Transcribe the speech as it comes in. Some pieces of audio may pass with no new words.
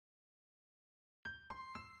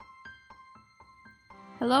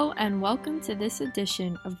Hello and welcome to this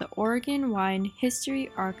edition of the Oregon Wine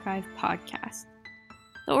History Archive podcast.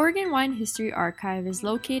 The Oregon Wine History Archive is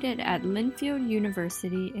located at Linfield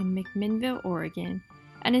University in McMinnville, Oregon,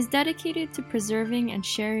 and is dedicated to preserving and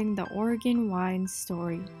sharing the Oregon wine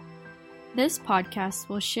story. This podcast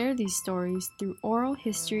will share these stories through oral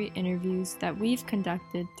history interviews that we've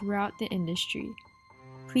conducted throughout the industry.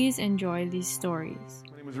 Please enjoy these stories.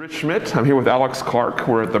 My name is Rich Schmidt. I'm here with Alex Clark.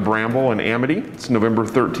 We're at the Bramble in Amity. It's November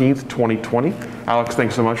 13th, 2020. Alex,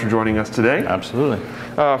 thanks so much for joining us today. Absolutely.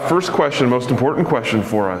 First question, most important question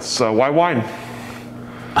for us. Why wine?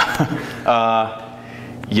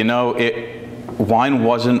 Wine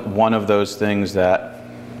wasn't one of those things that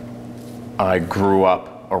I grew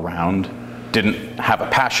up around. Didn't have a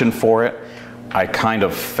passion for it. I kind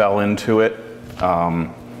of fell into it,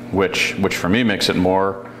 which for me makes it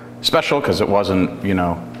more special because it wasn't,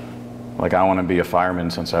 like I want to be a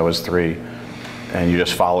fireman since I was 3, and you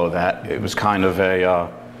just follow that. It was kind of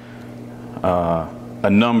a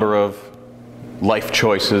number of life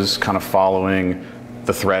choices, kind of following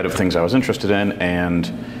the thread of things I was interested in,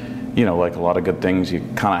 and like a lot of good things, you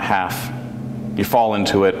kind of you fall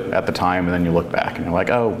into it at the time, and then you look back and you're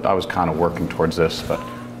like, oh, I was kind of working towards this, but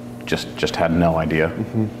just had no idea.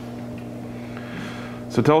 Mm-hmm.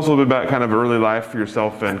 So tell us a little bit about kind of early life for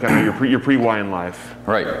yourself and kind of your pre-wine life.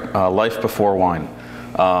 Right, life before wine.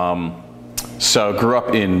 So grew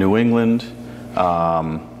up in New England,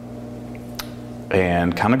 and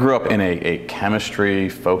kind of grew up in a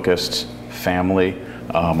chemistry-focused family.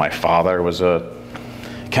 My father was a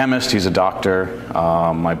chemist, he's a doctor.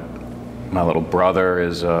 My little brother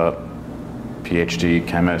is a PhD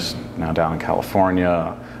chemist, now down in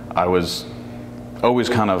California. I was always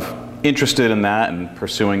kind of interested in that and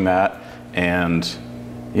pursuing that, and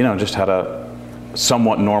just had a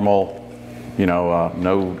somewhat normal,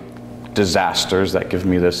 no disasters that give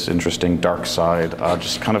me this interesting dark side,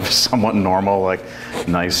 just kind of a somewhat normal, like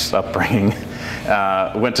nice upbringing.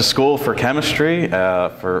 Went to school for chemistry,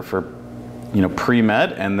 for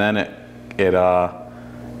pre-med, and then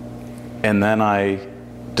and then I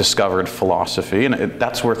discovered philosophy, and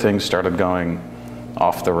that's where things started going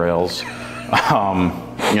off the rails.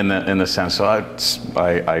 In the sense, so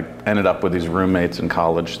I ended up with these roommates in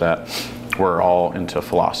college that were all into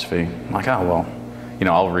philosophy. I'm like, oh well,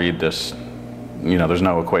 I'll read this. There's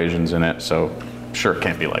no equations in it, so sure it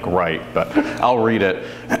can't be like right, but I'll read it.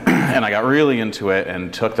 And I got really into it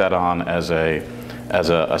and took that on as a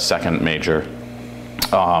second major,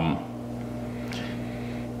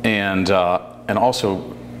 and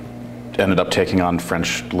also ended up taking on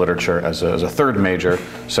French literature as a third major.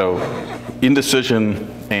 So indecision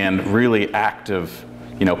and really active,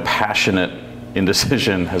 passionate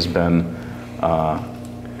indecision has been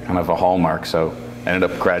kind of a hallmark. So I ended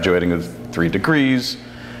up graduating with 3 degrees,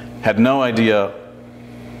 had no idea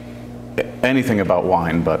anything about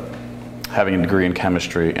wine, but having a degree in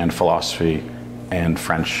chemistry and philosophy and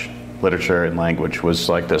French literature and language was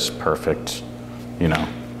like this perfect,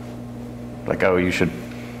 like, oh, you should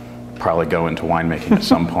probably go into winemaking at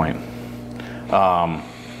some point.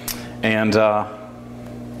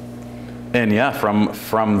 And yeah,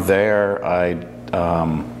 from there, I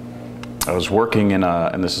was working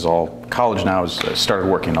and this is all college now. I started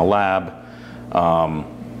working in a lab.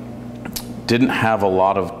 Didn't have a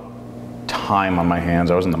lot of time on my hands.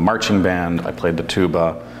 I was in the marching band. I played the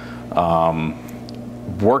tuba.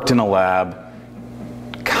 Worked in a lab.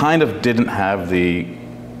 Kind of didn't have the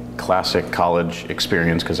classic college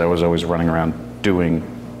experience because I was always running around doing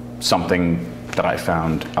something that I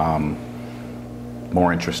found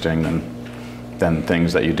more interesting than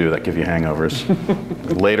things that you do that give you hangovers.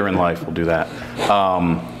 Later in life, we'll do that.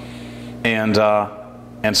 And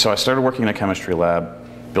so I started working in a chemistry lab,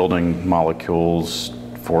 building molecules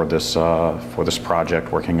for this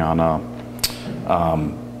project, working on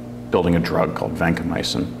building a drug called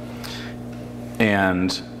vancomycin.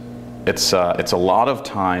 And it's a lot of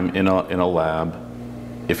time in a lab.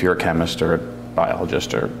 If you're a chemist or a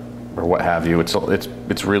biologist or what have you,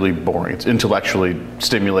 it's really boring. It's intellectually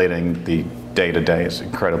stimulating. The day-to-day is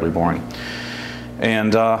incredibly boring.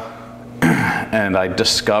 And I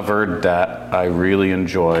discovered that I really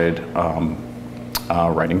enjoyed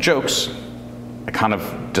writing jokes. I kind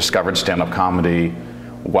of discovered stand-up comedy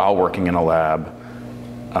while working in a lab.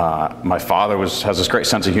 My father has this great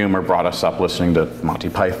sense of humor, brought us up listening to Monty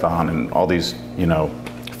Python and all these,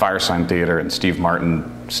 Firesign Theater and Steve Martin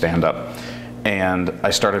stand-up. And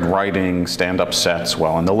I started writing stand-up sets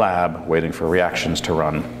while in the lab, waiting for reactions to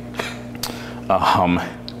run.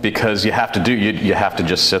 Because you have to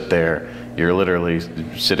just sit there. You're literally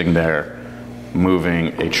sitting there moving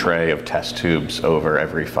a tray of test tubes over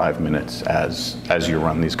every 5 minutes as you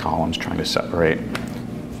run these columns, trying to separate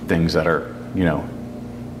things that are,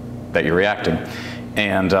 that you're reacting.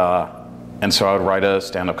 And so I would write a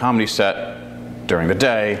stand-up comedy set during the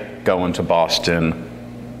day, go into Boston,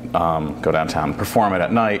 go downtown, perform it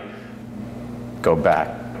at night, go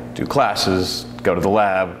back, do classes, go to the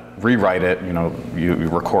lab, rewrite it, you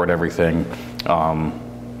record everything.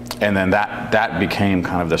 And then that became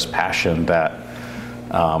kind of this passion that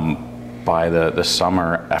by the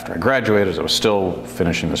summer after I graduated, as I was still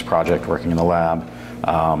finishing this project, working in the lab,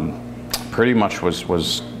 pretty much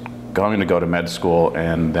was going to go to med school,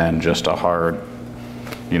 and then just a hard,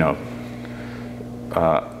 I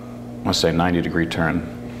want to say 90-degree turn,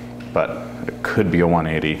 but it could be a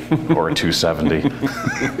 180 or a 270.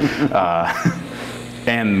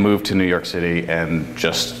 And moved to New York City and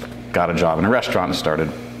just got a job in a restaurant and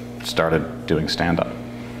started doing stand-up.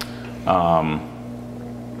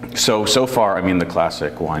 So far, I mean, the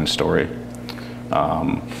classic wine story. You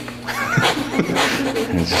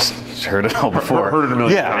just heard it all before. Heard it a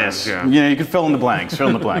million times. Yeah, you can fill in the blanks.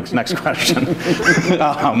 Next question.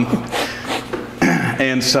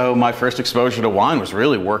 And so my first exposure to wine was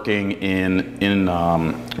really working in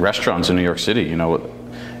restaurants in New York City.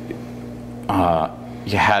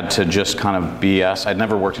 You had to just kind of BS. I'd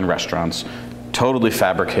never worked in restaurants. Totally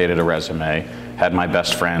fabricated a resume. Had my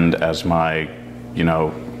best friend as my,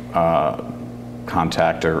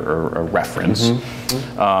 contact or reference,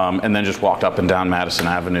 and then just walked up and down Madison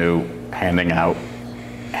Avenue, handing out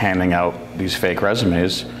these fake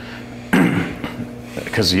resumes,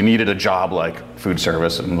 because you needed a job like food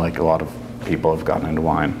service, and like a lot of people have gotten into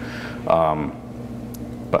wine.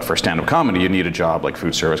 But for stand-up comedy, you need a job like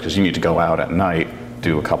food service because you need to go out at night,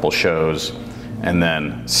 do a couple shows, and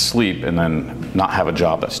then sleep, and then not have a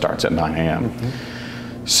job that starts at 9 a.m.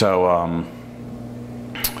 So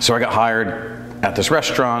I got hired at this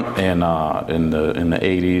restaurant in the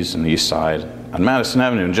 80s in the East Side on Madison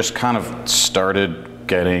Avenue, and just kind of started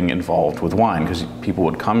getting involved with wine because people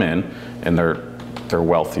would come in, and they're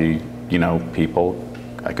wealthy, people.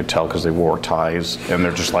 I could tell because they wore ties, and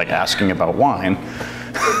they're just like asking about wine,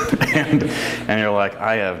 and you're like,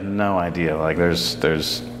 I have no idea. Like there's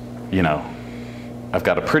I've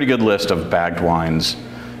got a pretty good list of bagged wines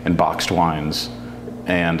and boxed wines.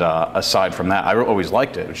 And aside from that, I always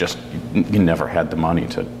liked it. It was just, you never had the money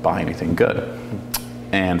to buy anything good.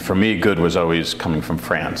 And for me, good was always coming from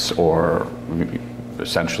France, or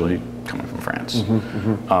essentially coming from France.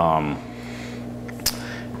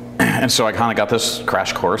 And so I kind of got this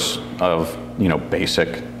crash course of,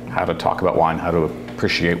 basic how to talk about wine, how to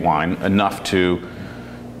appreciate wine, enough to,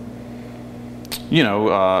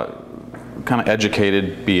 kind of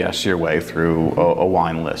educated BS your way through a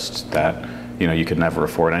wine list that, you could never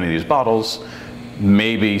afford any of these bottles.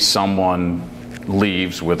 Maybe someone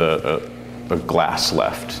leaves with a glass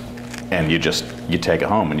left, and you take it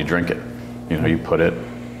home and you drink it. You put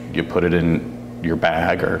it in your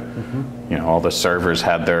bag, or all the servers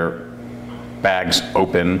had their bags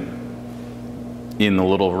open in the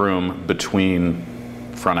little room between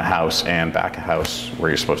front of house and back of house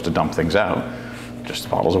where you're supposed to dump things out. Just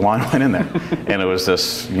bottles of wine went in there, and it was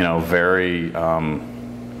this very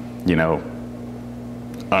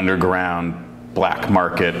underground black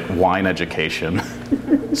market wine education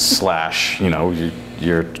slash,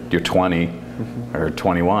 you're 20 or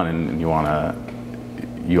 21 and you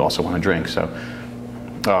also want to drink. So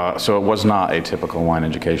it was not a typical wine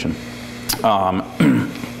education.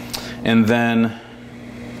 And then,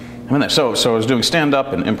 so I was doing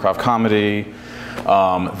stand-up and improv comedy.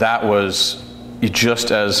 That was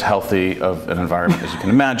just as healthy of an environment as you can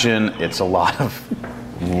imagine. It's a lot of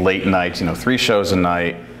late nights, 3 shows a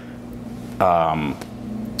night.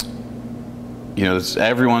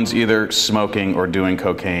 Everyone's either smoking or doing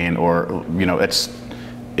cocaine, or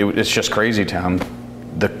it's just crazy town.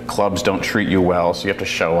 The clubs don't treat you well, so you have to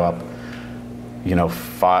show up.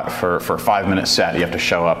 For a 5-minute set, you have to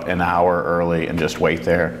show up an hour early and just wait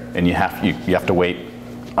there, and you have to wait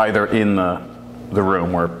either in the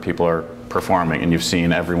room where people are performing, and you've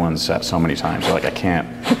seen everyone's set so many times. You're like, I can't.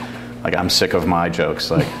 Like, I'm sick of my jokes,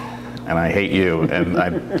 and I hate you, and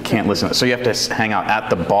I can't listen. So you have to hang out at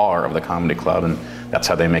the bar of the comedy club, and that's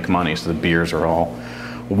how they make money. So the beers are all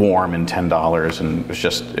warm and $10, and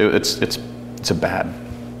it's a bad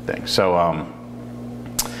thing. So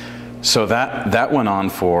that went on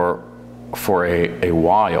for a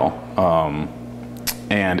while,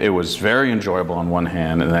 and it was very enjoyable on one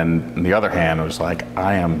hand, and then on the other hand, it was like,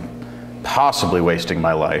 I am possibly wasting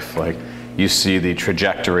my life. Like, you see the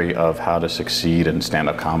trajectory of how to succeed in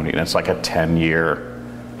stand-up comedy, and it's like a 10-year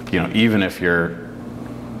even if you're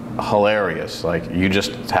hilarious, like you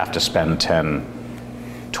just have to spend 10,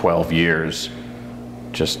 12 years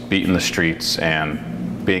just beating the streets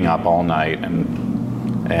and being up all night.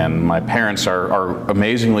 And my parents are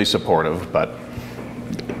amazingly supportive, but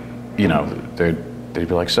they'd be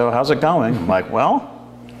like, so how's it going? I'm like, well,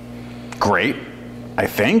 great, I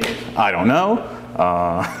think. I don't know.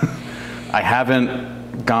 I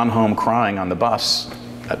haven't gone home crying on the bus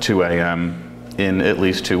at 2 a.m. in at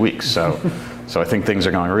least 2 weeks. So I think things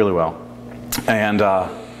are going really well. And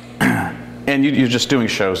you're just doing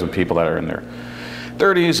shows with people that are in their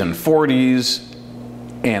 30s and 40s,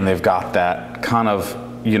 and they've got that kind of,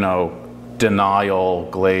 denial,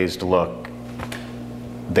 glazed look.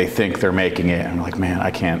 They think they're making it, and I'm like, man,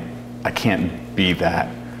 I can't be that,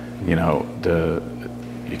 you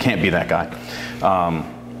can't be that guy.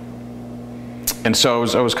 And so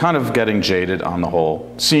I was kind of getting jaded on the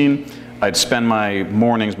whole scene. I'd spend my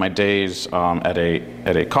mornings, my days at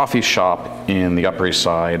a coffee shop in the Upper East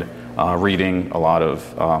Side, reading a lot of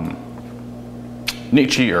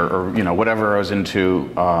Nietzsche or whatever I was into,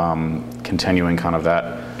 continuing kind of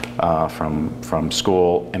that from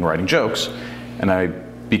school, and writing jokes. And I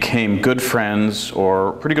became good friends,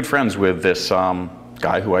 or pretty good friends, with this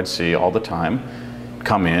guy who I'd see all the time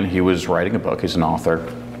come in. He was writing a book. He's an author,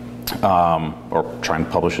 or trying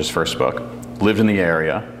to publish his first book. Lived in the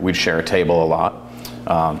area. We'd share a table a lot,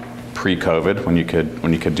 pre-COVID, when you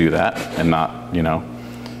could do that and not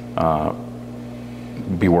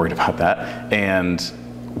be worried about that. And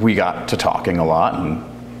we got to talking a lot, and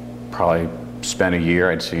probably spent a year.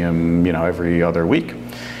 I'd see him every other week.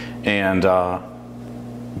 And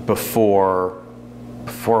before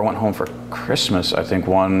I went home for Christmas, I think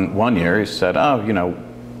one year, he said, oh,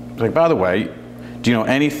 like, by the way, do you know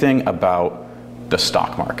anything about the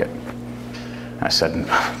stock market? I said,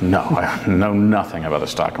 no, I know nothing about the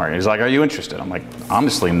stock market. He's like, are you interested? I'm like,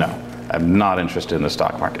 honestly, no, I'm not interested in the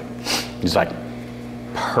stock market. He's like,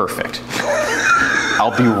 perfect.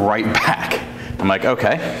 I'll be right back. I'm like,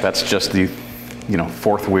 okay, that's just the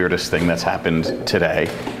fourth weirdest thing that's happened today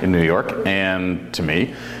in New York and to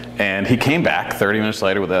me. And he came back 30 minutes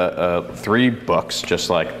later with 3 books, just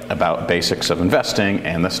like about basics of investing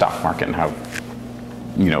and the stock market and how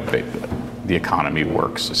the economy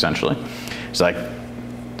works, essentially. He's like,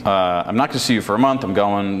 I'm not going to see you for a month. I'm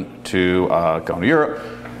going to Europe.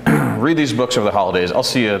 Read these books over the holidays. I'll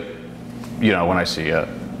see you, when I see you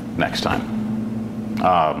next time.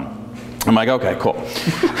 I'm like, okay, cool.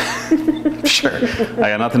 Sure. I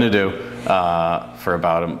got nothing to do for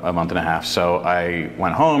about a month and a half. So I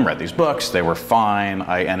went home, read these books. They were fine.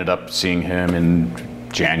 I ended up seeing him in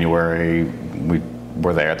January. We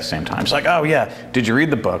were there at the same time. He's like, oh yeah, did you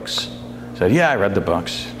read the books? I said, yeah, I read the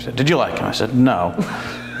books. He said, did you like them? I said, no.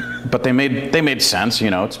 But they made sense.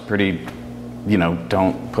 It's pretty,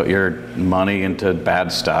 don't put your money into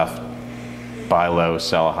bad stuff. Buy low,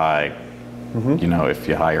 sell high. Mm-hmm. If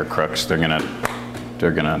you hire crooks, they're gonna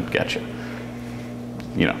get you.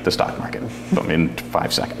 The stock market, in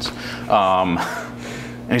 5 seconds. And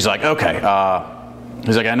he's like, okay.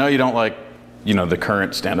 He's like, I know you don't like, the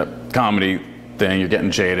current stand-up comedy thing. You're getting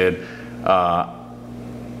jaded.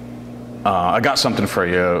 I got something for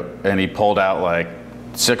you. And he pulled out like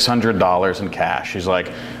 $600 in cash. He's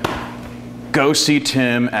like, go see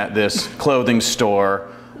Tim at this clothing store.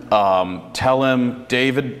 Tell him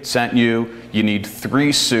David sent you. You need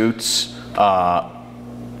 3 suits,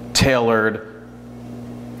 tailored.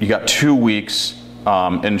 You got 2 weeks,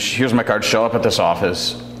 and here's my card. Show up at this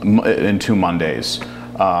office in 2 Mondays.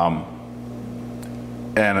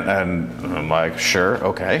 And I'm like, sure,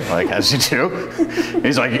 okay, like as you do.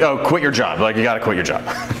 He's like, oh, quit your job. Like, you got to quit your job.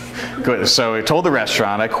 So he told the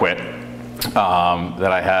restaurant I quit.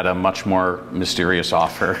 That I had a much more mysterious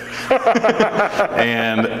offer,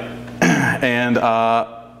 and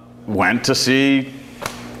went to see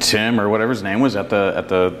Tim, or whatever his name was, at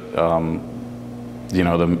the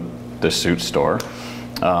suit store,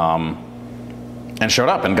 and showed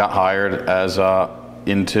up and got hired as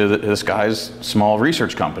into this guy's small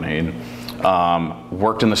research company, and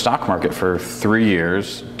worked in the stock market for 3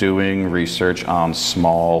 years doing research on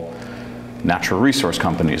small natural resource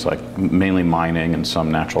companies, like mainly mining and some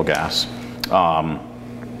natural gas,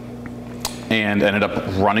 and ended up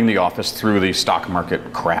running the office through the stock market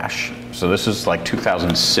crash. So this is like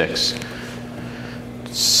 2006,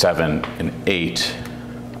 7, and 8.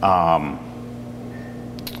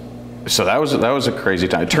 So that was a crazy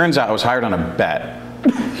time. It turns out I was hired on a bet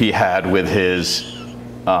he had with his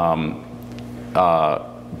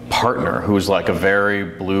partner, who's like a very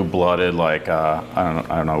blue-blooded, like I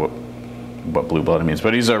don't know what blue-blooded means,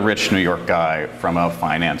 but he's a rich New York guy from a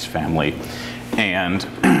finance family. And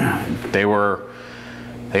they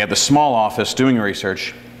had this small office doing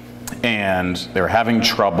research, and they were having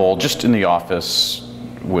trouble just in the office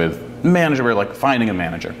with manager, like finding a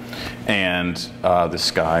manager. And this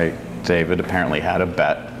guy, David, apparently had a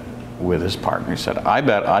bet with his partner. He said, I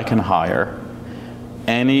bet I can hire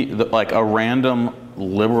like a random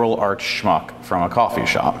liberal arts schmuck from a coffee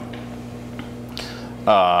shop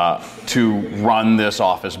to run this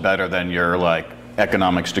office better than your like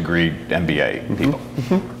economics degree MBA people.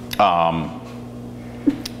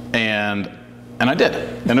 And I did.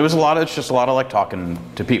 And it's just a lot of like talking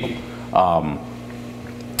to people.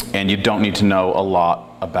 And you don't need to know a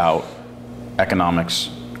lot about economics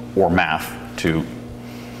or math to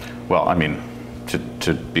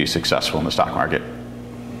be successul in the stock market.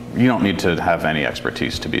 You don't need to have any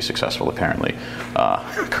expertise to be successful, apparently,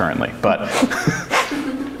 currently. But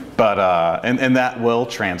and that will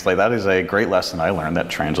translate. That is a great lesson I learned that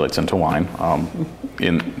translates into wine,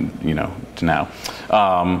 to now.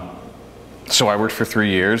 So I worked for 3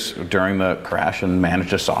 years during the crash and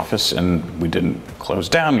managed this office, and we didn't close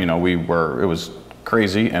down. It was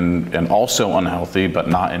crazy and also unhealthy, but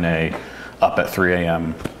not in a up at 3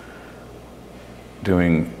 a.m.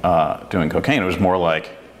 doing cocaine. It was more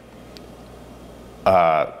like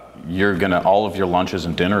all of your lunches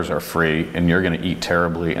and dinners are free, and you're gonna eat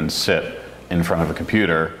terribly and sit in front of a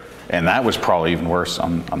computer, and that was probably even worse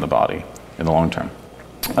on the body in the long term.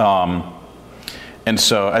 And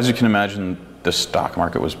so, as you can imagine, the stock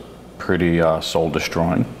market was pretty soul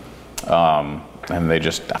destroying, and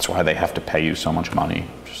that's why they have to pay you so much money,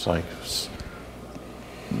 just like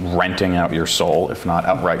renting out your soul, if not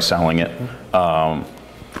outright selling it,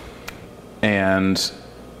 and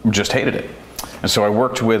just hated it. And so I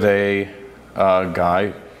worked with a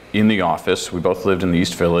guy in the office. We both lived in the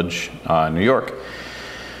East Village, New York,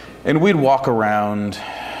 and we'd walk around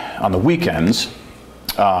on the weekends.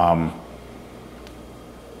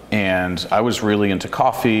 And I was really into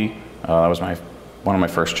coffee. That was one of my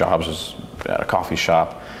first jobs was at a coffee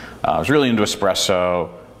shop. I was really into espresso.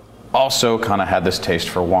 Also kind of had this taste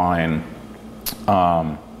for wine.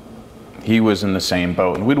 He was in the same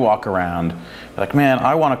boat, and we'd walk around like, man,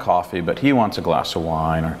 I want a coffee, but he wants a glass of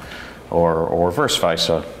wine, or vice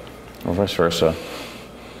versa.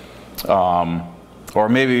 Or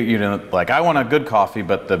maybe, like, I want a good coffee,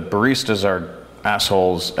 but the baristas are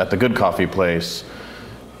assholes at the good coffee place.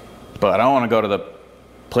 But I don't want to go to the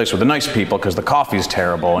place with the nice people because the coffee's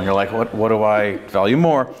terrible. And you're like, what do I value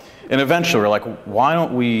more? And eventually we're like, why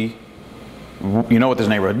don't we, what this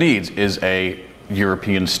neighborhood needs is a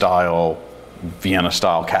European style, Vienna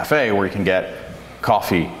style cafe where you can get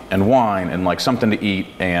coffee and wine and like something to eat.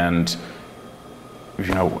 And,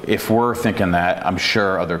 if we're thinking that, I'm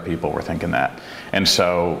sure other people were thinking that. And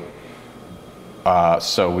so,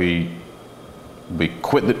 we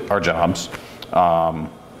quit our jobs.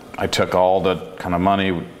 I took all the kind of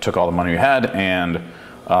money, we had, and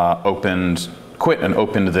quit and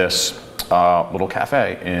opened this little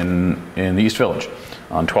cafe in the East Village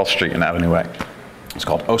on 12th Street and Avenue A. It's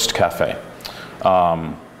called Ost Cafe.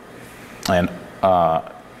 And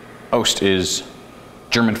Ost is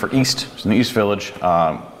German for east. It's in the East Village.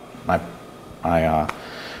 My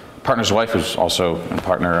partner's wife is also a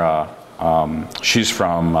partner. She's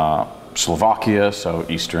from Slovakia, so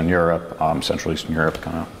Eastern Europe, Central Eastern Europe,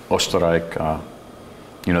 kind of Österreich,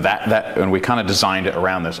 that, and we kind of designed it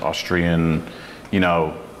around this Austrian,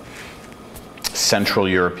 Central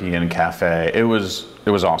European cafe. It was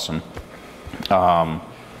awesome. Got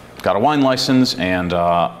a wine license, and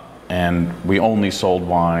we only sold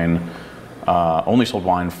wine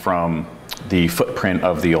from the footprint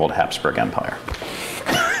of the old Habsburg Empire,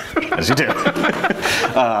 as you do.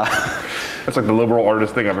 That's like the liberal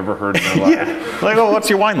artist thing I've ever heard in my life. Yeah. Like, oh, what's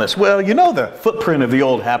your wine list? Well, the footprint of the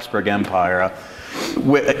old Habsburg Empire,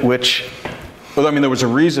 which, there was a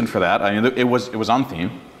reason for that. It was on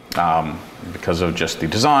theme because of just the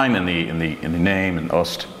design and the name and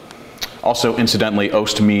Ost. Also, incidentally,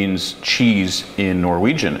 Ost means cheese in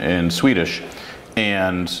Norwegian and Swedish.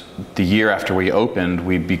 And the year after we opened,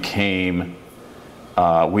 we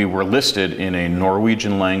were listed in a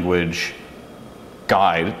Norwegian language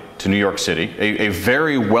guide to New York City, a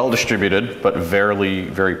very well-distributed but very,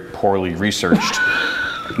 very poorly researched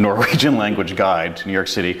Norwegian language guide to New York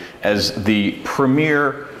City as the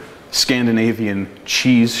premier Scandinavian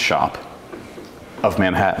cheese shop of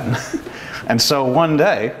Manhattan. And so one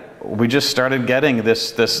day, we just started getting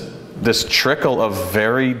this trickle of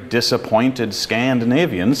very disappointed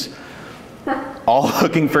Scandinavians all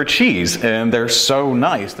looking for cheese, and they're so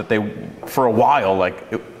nice that they, for a while,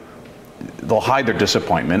 they'll hide their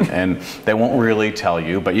disappointment and they won't really tell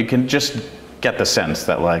you, but you can just get the sense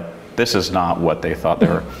that like this is not what they thought they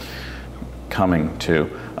were coming to.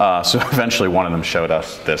 So eventually one of them showed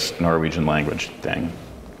us this Norwegian language thing.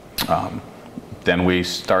 Then we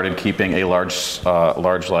started keeping a large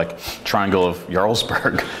like triangle of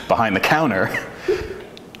Jarlsberg behind the counter,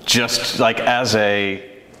 just like as a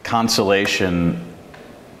consolation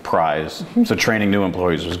prize. So training new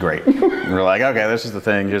employees was great. We're like, okay, this is the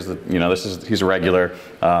thing. Here's the, he's a regular.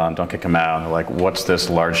 Don't kick him out. And they're like, what's this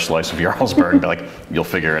large slice of Jarlsberg? And they're like, you'll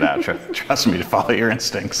figure it out. Trust me to follow your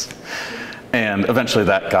instincts. And eventually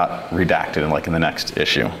that got redacted in the next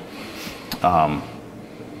issue.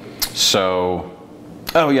 So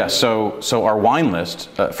our wine list.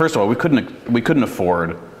 First of all, we couldn't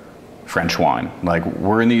afford French wine. Like,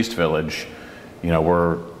 we're in the East Village.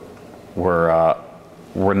 We're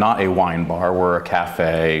not a wine bar. We're a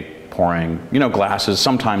cafe pouring glasses,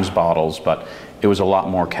 sometimes bottles, but it was a lot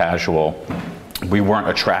more casual. We weren't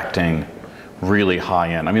attracting really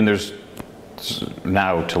high end. I mean,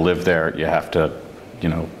 now to live there, you have to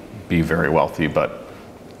be very wealthy, but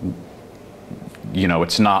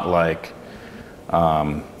it's not like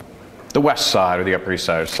the West Side or the Upper East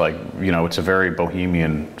Side. It's like, it's a very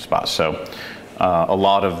bohemian spot. So a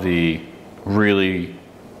lot of the really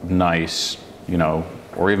nice,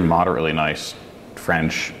 or even moderately nice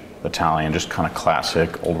French, Italian, just kind of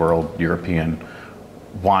classic old world European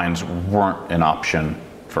wines weren't an option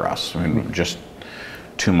for us. I mean, just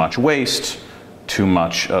too much waste, too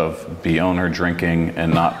much of the owner drinking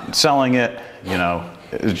and not selling it.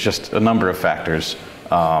 It's just a number of factors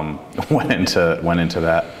went into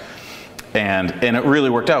that, and it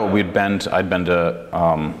really worked out. I'd been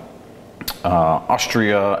to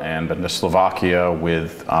Austria and been to Slovakia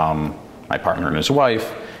with my partner and his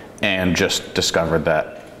wife, and just discovered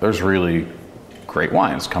that there's really great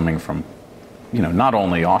wines coming from not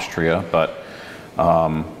only Austria but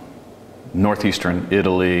northeastern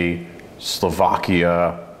Italy,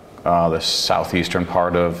 Slovakia, the southeastern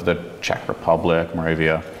part of the Czech Republic,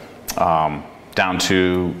 Moravia, down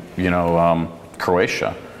to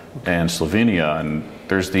Croatia and Slovenia, and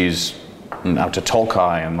there's these out to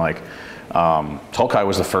Tolkai, and Tolkai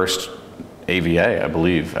was the first AVA, I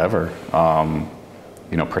believe, ever,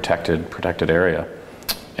 protected area,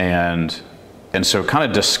 and so kind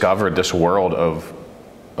of discovered this world of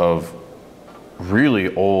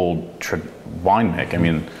really old winemaking. I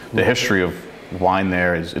mean, the history of wine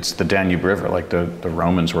there it's the Danube River. Like the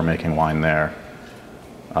Romans were making wine there,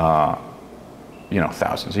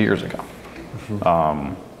 thousands of years ago.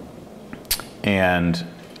 Mm-hmm.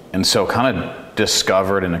 And so kind of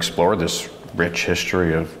discovered and explored this rich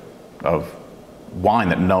history of wine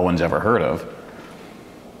that no one's ever heard of,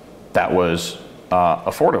 that was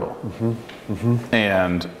affordable. Mm-hmm. Mm-hmm.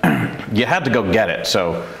 And you had to go get it.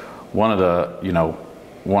 So one of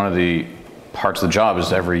the parts of the job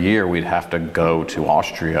is every year we'd have to go to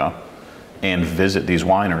Austria and visit these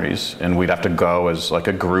wineries, and we'd have to go as like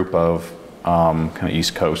a group of kind of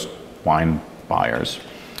East Coast wine buyers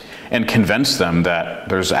and convince them that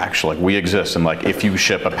there's actually, we exist, and if you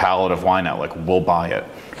ship a pallet of wine out, we'll buy it,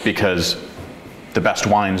 because the best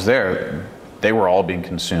wines there, they were all being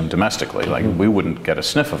consumed domestically. We wouldn't get a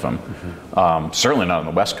sniff of them. Mm-hmm. Certainly not on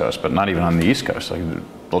the West Coast, but not even on the East Coast.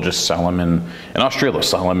 They'll just sell them in Austria, they'll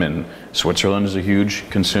sell them in Switzerland is a huge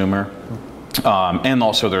consumer. And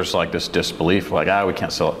also there's this disbelief, we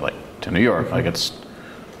can't sell it to New York.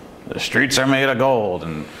 The streets are made of gold,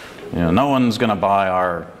 and no one's gonna buy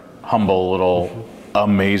our humble little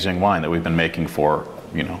amazing wine that we've been making for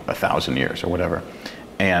 1,000 years or whatever.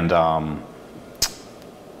 And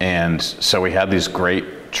so we had these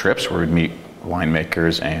great trips where we'd meet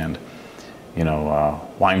winemakers and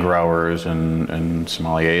wine growers and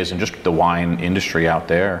sommeliers and just the wine industry out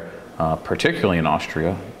there, particularly in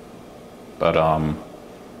Austria. But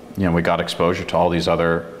we got exposure to all these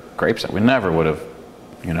other grapes that we never would have,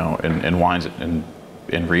 in wines in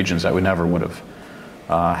regions that we never would have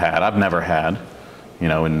had. I've never had,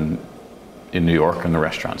 in New York in the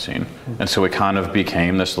restaurant scene. And so we kind of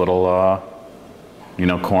became this little,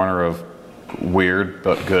 corner of weird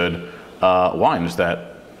but good wines that,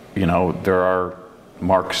 there are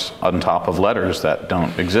marks on top of letters that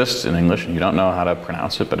don't exist in English, and you don't know how to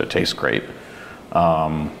pronounce it, but it tastes great.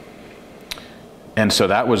 And so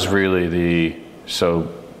that was really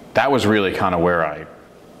kind of where I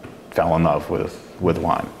fell in love with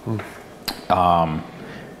wine.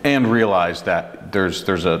 And realized that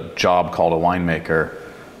there's a job called a winemaker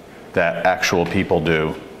that actual people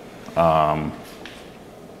do,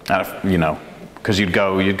 because you'd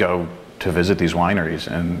go to visit these wineries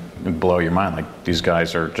and it'd blow your mind. These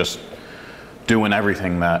guys are just doing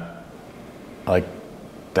everything that I'd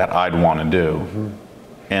want to do,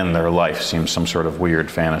 and their life seems some sort of weird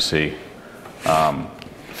fantasy.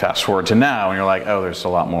 Fast forward to now, and you're like, oh, there's a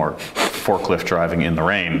lot more forklift driving in the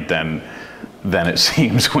rain than it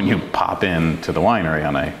seems when you pop into the winery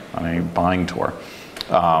on a buying tour.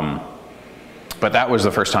 But that was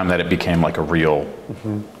the first time that it became like a real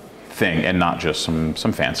thing, and not just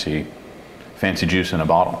some fancy juice in a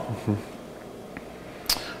bottle.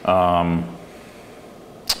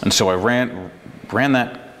 And so I ran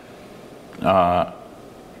that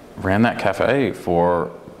cafe for,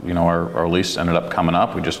 our lease ended up coming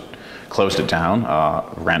up. We just closed it down.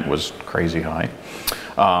 Rent was crazy high.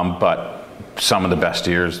 But some of the best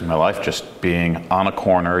years in my life, just being on a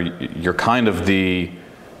corner, you're kind of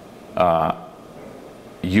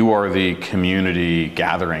you are the community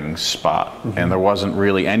gathering spot. And there wasn't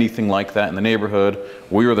really anything like that in the neighborhood.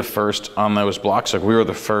 We were the first on those blocks. Like, we were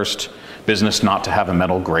the first business not to have a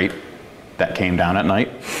metal grate that came down at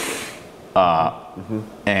night.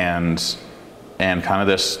 And kind of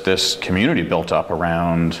this community built up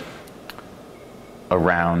around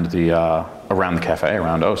the cafe,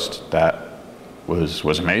 around Oost, that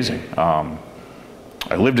was amazing. I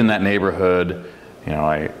lived in that neighborhood.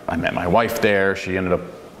 I met my wife there. She ended up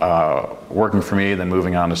working for me, then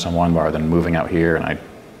moving on to some wine bar, then moving out here, and I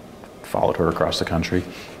followed her across the country,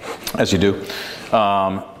 as you do,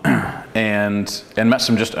 and met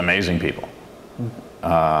some just amazing people.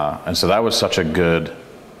 And so that was such a good,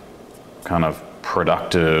 kind of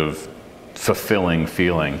productive, fulfilling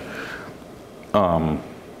feeling. Being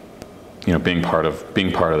part of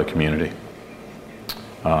the community.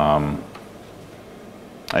 And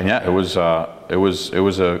yeah, it was a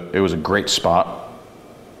great spot.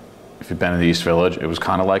 If you've been in the East Village, it was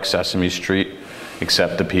kind of like Sesame Street,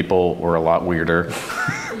 except the people were a lot weirder.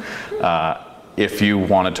 If you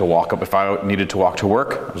wanted to walk up, if I needed to walk to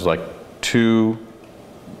work, it was like two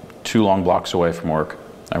long blocks away from work,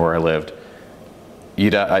 where I lived.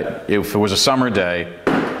 If it was a summer day,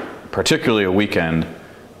 particularly a weekend,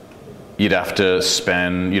 you'd have to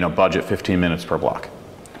spend, budget 15 minutes per block,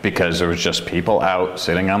 because there was just people out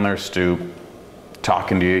sitting on their stoop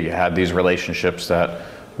talking to you. You had these relationships that,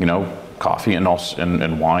 coffee and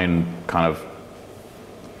wine kind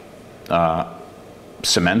of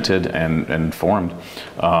cemented and formed.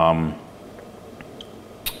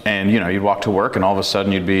 And you'd walk to work, and all of a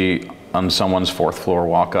sudden you'd be on someone's fourth floor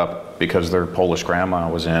walk up because their Polish grandma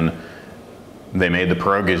was in. They made the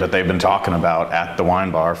pierogies that they've been talking about at the wine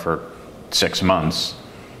bar for 6 months,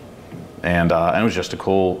 and it was just a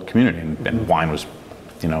cool community, and wine was,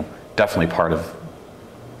 definitely part of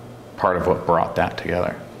what brought that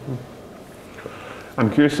together. I'm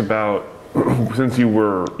curious about, since you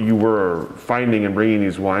were finding and bringing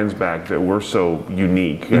these wines back that were so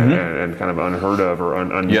unique and kind of unheard of or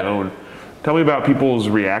unknown. Yeah. Tell me about people's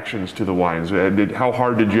reactions to the wines. How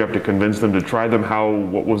hard did you have to convince them to try them?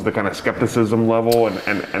 What was the kind of skepticism level,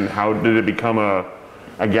 and how did it become a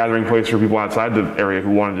gathering place for people outside the area who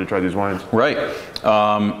wanted to try these wines? Right.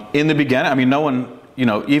 In the beginning, no one,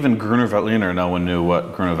 even Gruner Veltliner, no one knew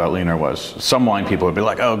what Gruner Veltliner was. Some wine people would be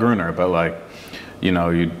like, oh, Gruner, but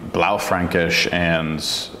Blaufränkisch and,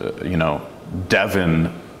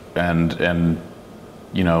 Devon and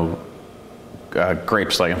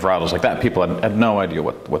grapes like and varietals like that. People had no idea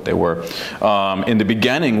what they were. In the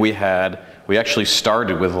beginning, we actually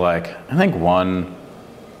started with I think one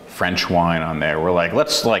French wine on there. We're like,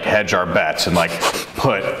 let's hedge our bets and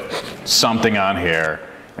put something on here,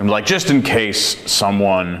 and just in case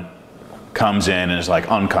someone comes in and is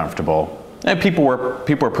uncomfortable. And people were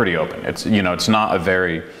pretty open. It's it's not a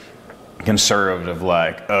very conservative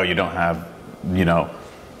oh, you don't have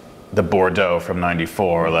the Bordeaux from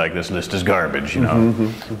 '94, this list is garbage,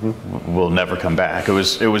 we'll never come back. It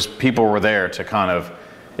was people were there to kind of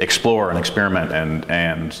explore and experiment,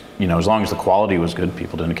 and as long as the quality was good,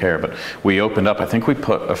 people didn't care. But we opened up, I think we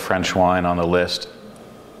put a French wine on the list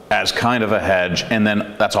as kind of a hedge, and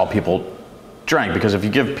then that's all people drank, because if you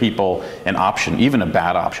give people an option, even a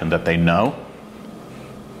bad option that they know,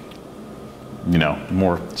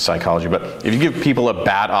 more psychology, but if you give people a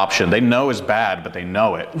bad option they know is bad, but they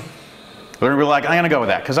know it, they're gonna be like, I'm gonna go with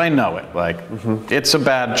that because I know it. It's a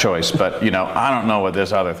bad choice, but I don't know what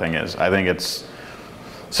this other thing is. I think it's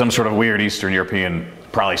some sort of weird Eastern European,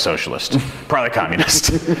 probably socialist, probably communist.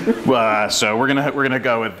 So we're gonna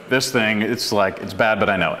go with this thing. It's it's bad, but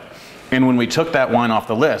I know it. And when we took that wine off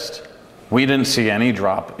the list, we didn't see any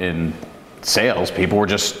drop in sales. People were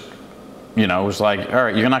just, it was all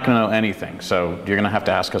right, you're not going to know anything, so you're going to have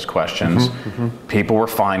to ask us questions. People were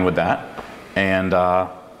fine with that, and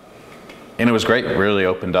it was great. It really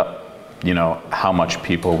opened up you know, how much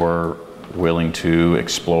people were willing to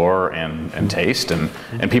explore and taste, and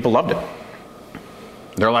people loved it.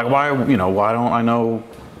 They're like, why don't I know,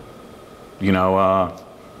 you know,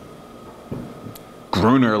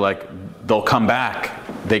 Gruner, like, they'll come back.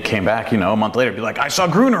 They came back, you know, a month later, be like, I saw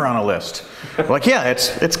Gruner on a list. Like, yeah,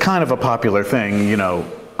 it's kind of a popular thing, you know,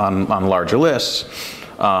 on larger lists.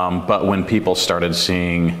 But when people started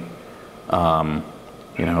seeing,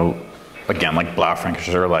 you know, again, like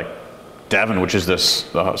Blaufränkisch or like Devon, which is this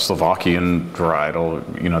Slovakian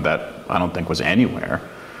varietal, you know, that I don't think was anywhere,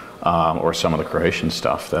 or some of the Croatian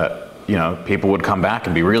stuff that, you know, people would come back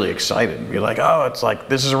and be really excited and be like, oh, it's like,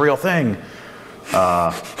 this is a real thing.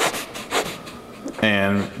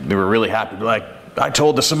 And they were really happy. Like, I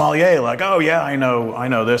told the sommelier, like, oh yeah, I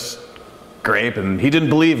know this grape, and he didn't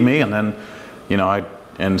believe me. And then, you know,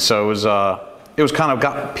 so it was kind of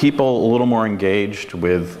got people a little more engaged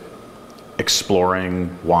with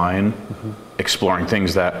exploring wine, exploring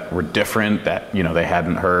things that were different, that, you know, they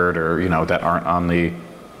hadn't heard, or, you know, that aren't on the,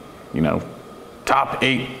 you know, top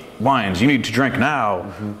 8 wines you need to drink now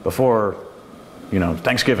before, you know,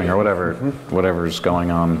 Thanksgiving or whatever's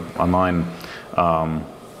going on online.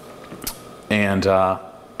 And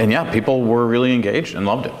yeah, people were really engaged and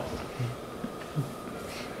loved it.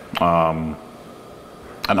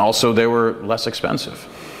 And also they were less expensive.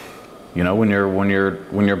 You know, when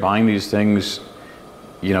you're buying these things,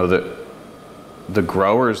 you know, the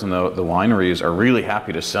growers and the wineries are really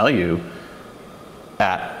happy to sell you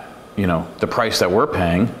at, you know, the price that we're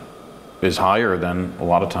paying is higher than a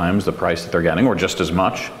lot of times the price that they're getting, or just as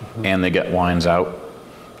much, and they get wines out,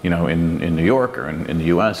 you know, in New York or in the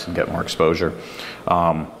US and get more exposure.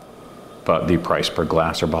 But the price per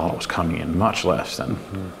glass or bottle was coming in much less than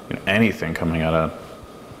you know, anything coming out of,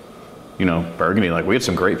 you know, Burgundy. Like, we had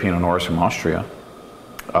some great Pinot Noirs from Austria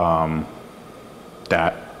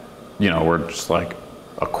that, you know, were just like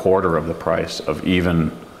a quarter of the price of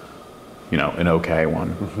even, you know, an okay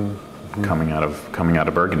one coming out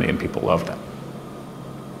of Burgundy, and people loved it.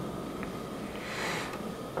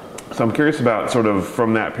 So I'm curious about sort of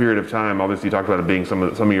from that period of time. Obviously, you talked about it being some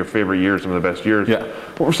of your favorite years, some of the best years. Yeah.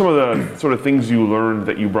 What were some of the sort of things you learned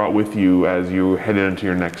that you brought with you as you headed into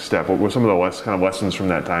your next step? What were some of the kind of lessons from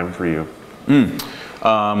that time for you?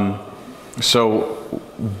 So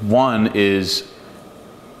one is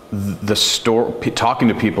the story. Talking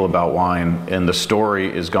to people about wine, and the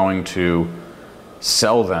story is going to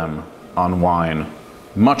sell them on wine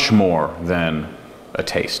much more than a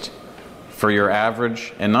taste. For your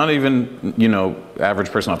average, and not even, you know, average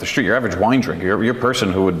person off the street, your average wine drinker, your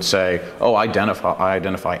person who would say, oh, I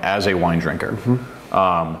identify as a wine drinker.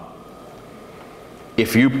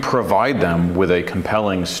 If you provide them with a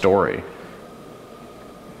compelling story,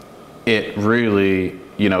 it really,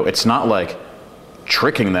 you know, it's not like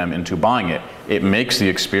tricking them into buying it. It makes the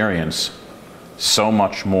experience so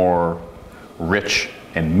much more rich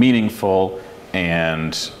and meaningful,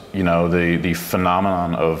 and, you know, the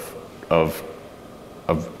phenomenon of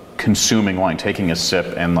consuming wine, taking a sip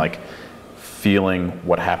and like feeling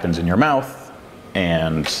what happens in your mouth,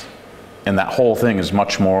 and that whole thing is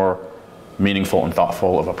much more meaningful and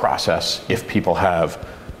thoughtful of a process if people have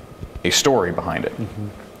a story behind it.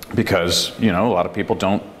 Because, you know, a lot of people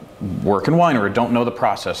don't work in wine or don't know the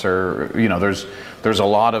process, or, you know, there's a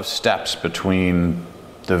lot of steps between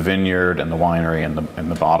the vineyard and the winery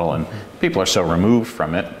and the bottle, and people are so removed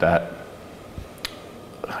from it that,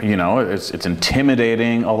 you know, it's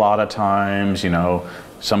intimidating a lot of times. You know,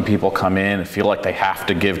 some people come in and feel like they have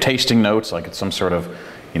to give tasting notes, like it's some sort of,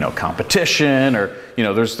 you know, competition, or, you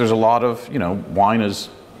know, there's a lot of, you know, wine is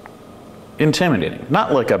intimidating.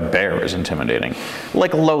 Not like a bear is intimidating,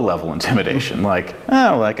 like low-level intimidation, like,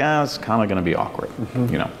 it's kind of going to be awkward,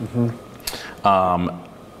 you know.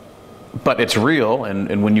 But it's real,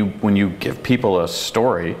 and when you give people a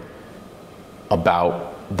story about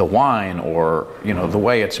the wine, or, you know, the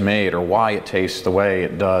way it's made, or why it tastes the way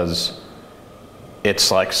it does, it's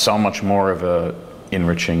like so much more of a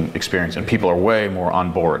enriching experience, and people are way more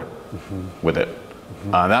on board with it.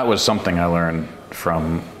 That was something I learned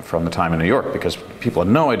from the time in New York, because people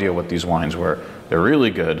had no idea what these wines were. They're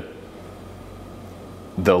really good.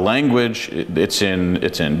 The language, it's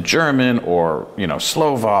in German, or, you know,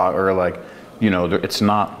 Slovak, or like, you know, there's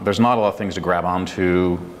not a lot of things to grab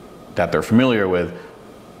onto that they're familiar with.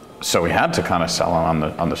 So we had to kind of sell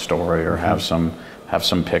on the story, or have some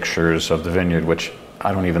pictures of the vineyard, which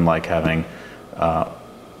I don't even like having,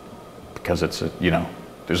 because it's you know,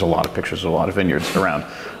 there's a lot of pictures of a lot of vineyards around.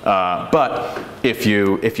 But if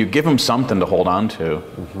you give them something to hold on to,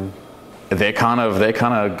 they kind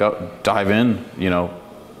of dive in, you know,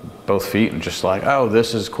 both feet and just like, oh,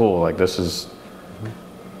 this is cool. Like this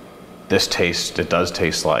taste, it does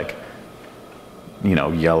taste like,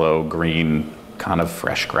 yellow, green, kind of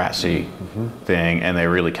fresh, grassy thing. And they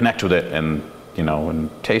really connect with it. And, and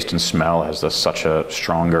taste and smell has such a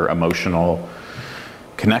stronger emotional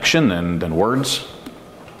connection than words.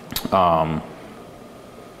 And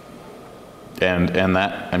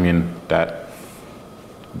that, I mean, that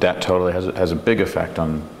totally has a big effect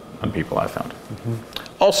on people, I found.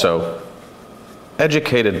 Also,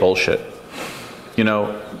 educated bullshit.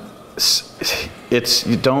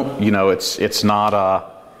 It's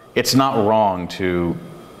not wrong to,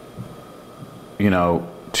 you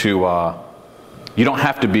don't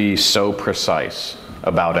have to be so precise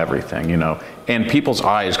about everything, and people's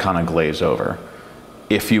eyes kind of glaze over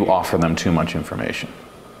if you offer them too much information.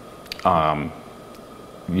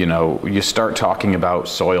 You start talking about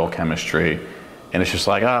soil chemistry, and it's just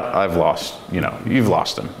like, I've lost, you've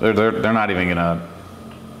lost them. They're not even gonna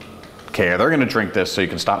care. They're gonna drink this so you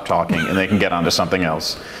can stop talking and they can get onto something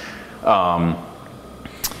else.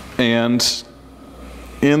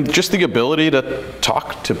 And just the ability to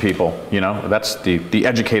talk to people, that's the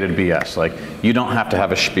educated BS. Like, you don't have to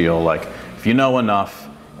have a spiel. Like, if you know enough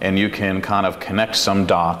and you can kind of connect some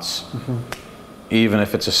dots, even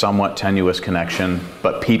if it's a somewhat tenuous connection,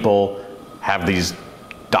 but people have these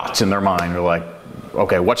dots in their mind. They're like,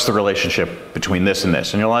 okay, what's the relationship between this and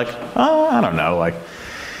this? And you're like, oh, I don't know. Like,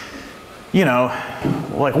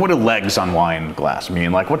 like, what do legs on wine glass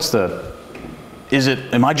mean? Like,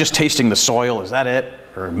 am I just tasting the soil? Is that it?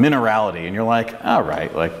 Or minerality? And you're like, all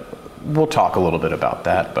right, like, we'll talk a little bit about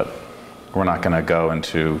that, but we're not going to go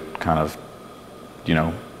into kind of,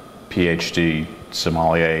 PhD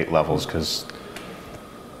sommelier levels, because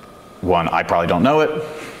one, I probably don't know it,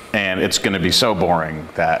 and it's going to be so boring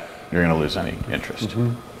that you're going to lose any interest.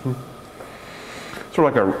 Sort of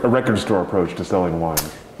like a record store approach to selling wine.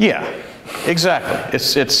 Yeah, exactly.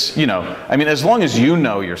 It's I mean, as long as you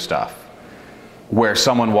know your stuff, where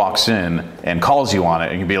someone walks in and calls you on it,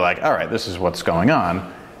 and you can be like, all right, this is what's going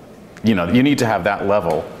on, you need to have that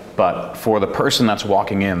level. But for the person that's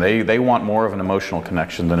walking in, they want more of an emotional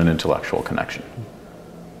connection than an intellectual connection.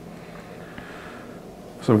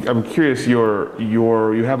 So I'm curious, you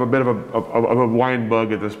have a bit of a wine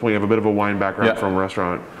bug at this point. You have a bit of a wine background from a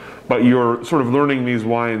restaurant, but you're sort of learning these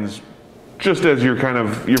wines just as you're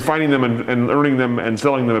finding them and learning them and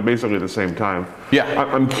selling them at basically the same time. Yeah.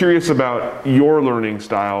 I'm curious about your learning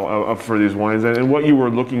style for these wines and what you were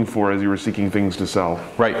looking for as you were seeking things to sell.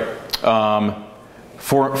 Right.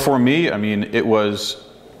 For me, I mean, it was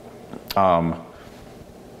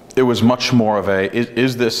much more of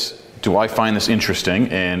do I find this interesting?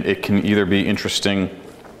 And it can either be interesting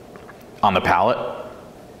on the palate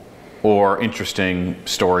or interesting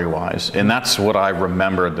story-wise. And that's what I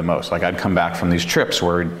remembered the most. Like, I'd come back from these trips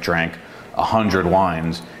where we drank 100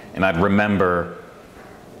 wines, and I'd remember,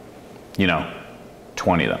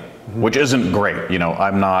 20 of them, which isn't great.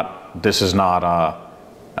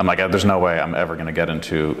 I'm like, there's no way I'm ever gonna get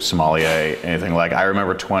into sommelier, anything. Like, I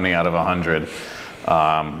remember 20 out of 100.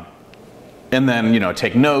 And then,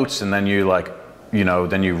 take notes, and then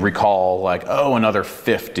then you recall, like, oh, another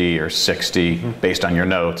 50 or 60 based on your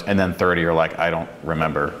notes, and then 30 are like, I don't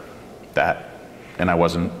remember that, and I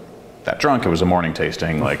wasn't that drunk. It was a morning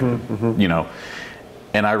tasting, like,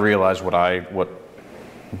 And I realized what I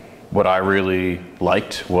really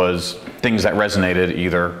liked was things that resonated,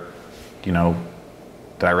 either,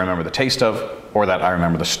 that I remember the taste of, or that I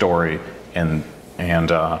remember the story, and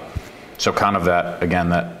so kind of that, again,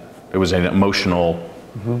 that it was an emotional.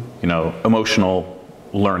 Emotional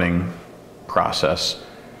learning process,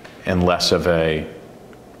 and less of a,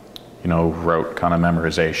 rote kind of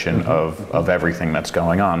memorization of everything that's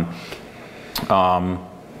going on.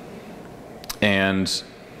 And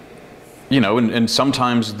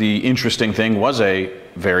sometimes the interesting thing was a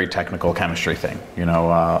very technical chemistry thing,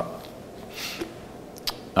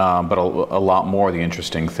 but a lot more the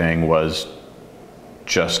interesting thing was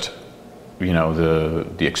just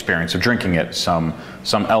the experience of drinking it, some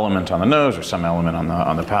element on the nose or some element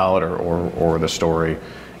on the palate or the story,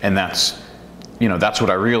 and that's what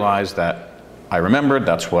I realized that I remembered.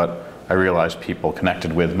 That's what I realized people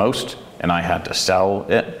connected with most, and I had to sell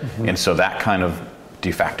it, and so that kind of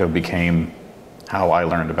de facto became how I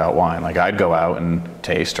learned about wine. Like, I'd go out and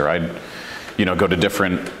taste, or I'd go to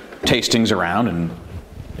different tastings around,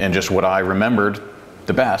 and just what I remembered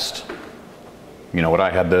the best. What I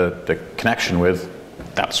had the connection with,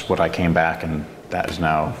 that's what I came back, and that is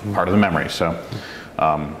now part of the memory. So,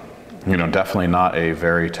 definitely not a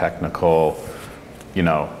very technical,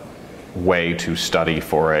 way to study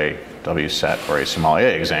for a WSET or a sommelier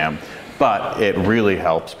exam, but it really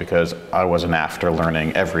helps because I wasn't after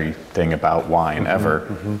learning everything about wine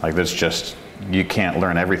ever. Like there's just, you can't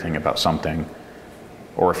learn everything about something,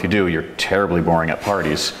 or if you do, you're terribly boring at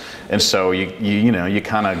parties. And so you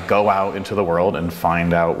kind of go out into the world and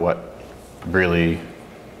find out what really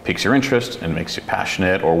piques your interest and makes you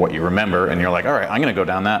passionate, or what you remember, and you're like, all right, I'm going to go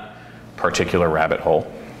down that particular rabbit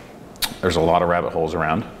hole. There's a lot of rabbit holes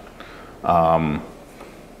around.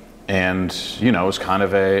 And it's kind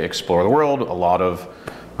of a explore the world. A lot of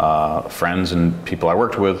friends and people I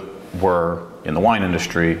worked with were in the wine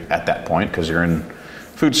industry at that point, because you're in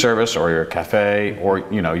food service or you're a cafe, or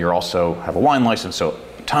you're also have a wine license, so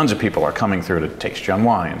tons of people are coming through to taste you on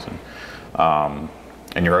wines,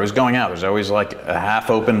 and you're always going out. There's always like a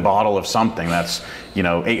half-open bottle of something that's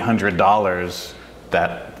 $800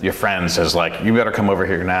 that your friend says, like, you better come over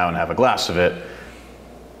here now and have a glass of it,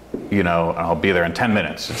 and I'll be there in 10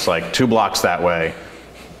 minutes. It's like 2 blocks that way,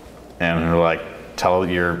 and you're like, tell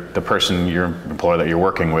the person, your employer that you're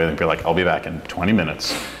working with, and be like, I'll be back in 20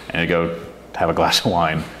 minutes, and you go have a glass of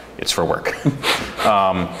wine. It's for work.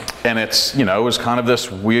 And it's, it was kind of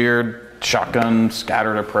this weird shotgun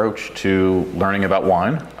scattered approach to learning about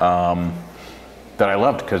wine that I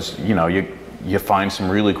loved, because you find some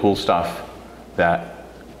really cool stuff that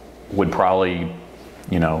would probably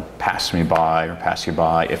pass me by or pass you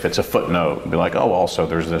by if it's a footnote. Be like, oh, also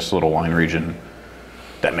there's this little wine region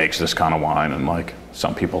that makes this kind of wine, and like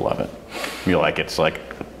some people love it. You're like, it's like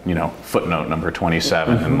footnote number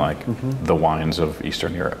 27 in like the wines of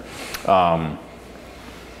Eastern Europe.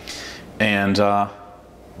 And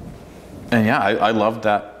yeah, I loved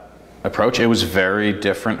that approach. It was very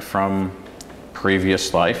different from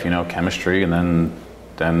previous life, chemistry, and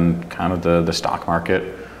then kind of the stock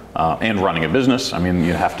market, and running a business. I mean,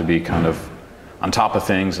 you have to be kind of on top of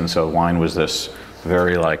things, and so wine was this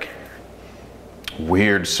very like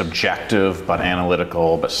weird, subjective, but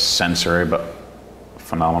analytical, but sensory, but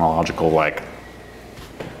phenomenological like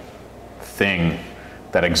thing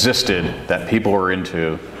that existed, that people were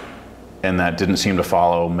into, and that didn't seem to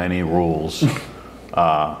follow many rules. And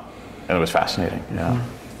it was fascinating, yeah.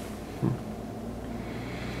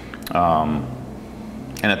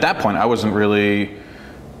 And at that point, I wasn't really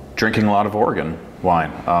drinking a lot of Oregon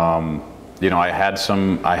wine. I had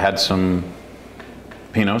some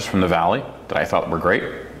Pinots from the Valley that I thought were great.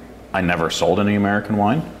 I never sold any American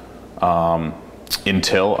wine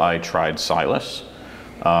until I tried Silas.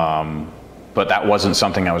 But that wasn't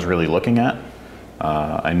something I was really looking at.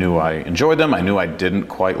 I knew I enjoyed them. I knew I didn't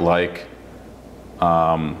quite like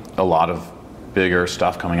a lot of bigger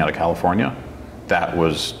stuff coming out of California that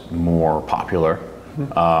was more popular.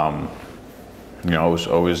 It was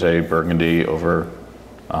always a Burgundy over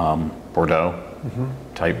Bordeaux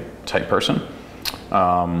type person.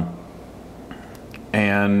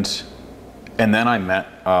 And then I met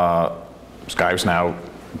this guy who's now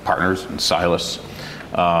partners in Silas.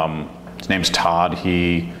 His name's Todd.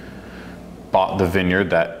 He bought the vineyard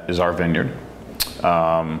that is our vineyard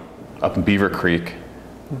up in Beaver Creek.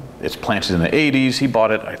 It's planted in the 80s. He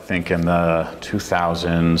bought it, I think, in the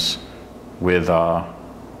 2000s with our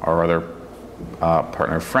other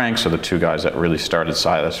partner, Frank. So the 2 guys that really started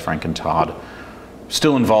Silas, Frank and Todd,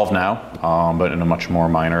 still involved now, but in a much more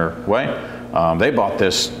minor way. They bought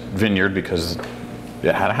this vineyard because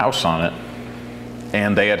it had a house on it,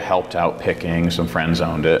 and they had helped out picking. Some friends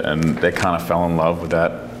owned it, and they kind of fell in love with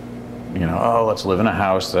that. Let's live in a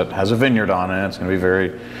house that has a vineyard on it. It's going to be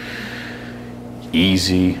very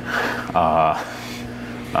easy.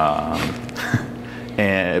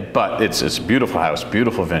 But it's a beautiful house,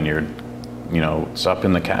 beautiful vineyard. It's up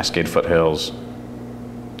in the Cascade foothills,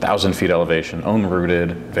 1,000 feet elevation,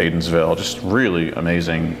 unrooted, Vadensville, just really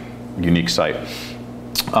amazing, unique site.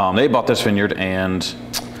 They bought this vineyard and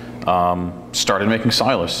started making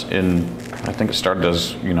Silas. I think it started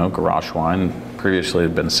as garage wine. Previously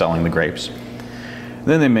had been selling the grapes.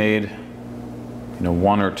 Then they made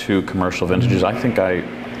 1 or 2 commercial vintages. I think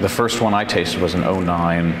the first one I tasted was in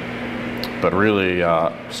 2009, but really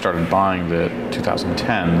started buying the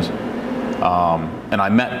 2010s. And I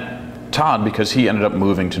met Todd because he ended up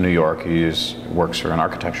moving to New York. He works for an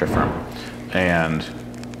architecture firm, and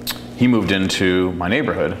he moved into my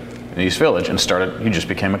neighborhood in East Village and he just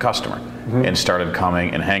became a customer and started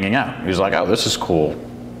coming and hanging out. He was like, oh, this is cool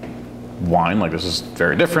wine, like this is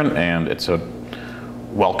very different, and it's a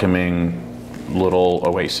welcoming little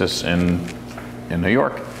oasis in New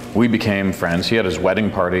York. We became friends. He had his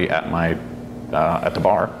wedding party at the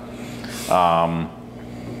bar.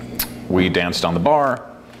 We danced on the bar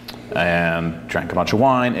and drank a bunch of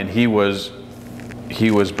wine, and he was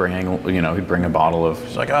he was bringing, he'd bring a bottle of,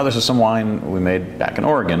 he's like, oh, this is some wine we made back in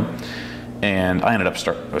Oregon. And I ended up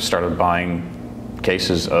started buying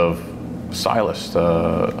cases of Silas,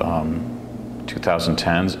 the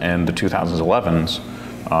 2010s and the 2011s,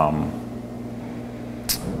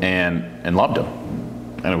 and loved them.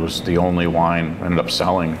 And it was the only wine I ended up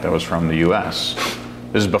selling that was from the U.S.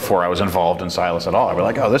 This is before I was involved in Silas at all. I was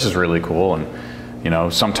like, oh, this is really cool. And,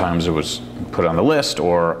 sometimes it was put on the list,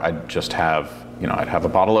 or I'd just have, I'd have a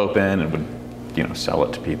bottle open and would, sell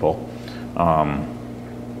it to people.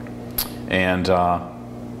 And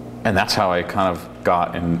that's how I kind of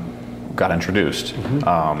got introduced. Mm-hmm.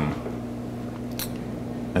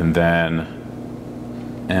 And then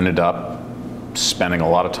ended up spending a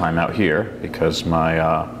lot of time out here because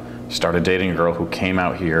started dating a girl who came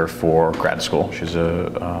out here for grad school. She's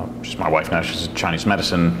my wife now. She's a Chinese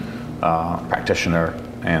medicine practitioner,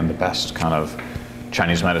 and the best kind of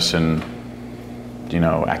Chinese medicine,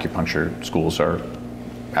 acupuncture schools are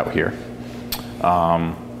out here.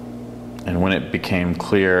 And when it became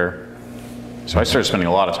clear, so I started spending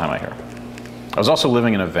a lot of time out here. I was also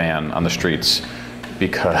living in a van on the streets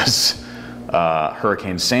because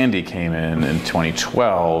Hurricane Sandy came in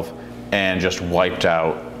 2012 and just wiped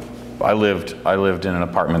out. I lived in an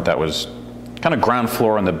apartment that was kind of ground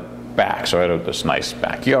floor in the back, so I had this nice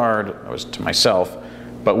backyard. I was to myself,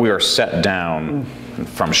 but we were set down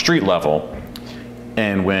from street level.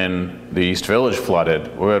 And when the East Village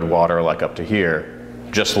flooded, we had water like up to here.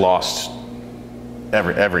 Just lost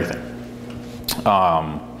everything.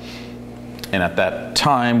 And at that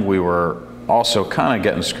time, we were also kind of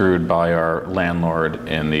getting screwed by our landlord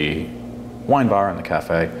in the wine bar and the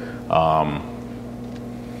cafe.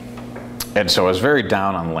 And so I was very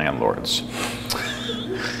down on landlords.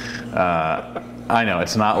 I know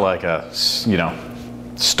it's not like a,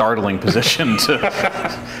 startling position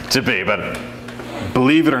to be, but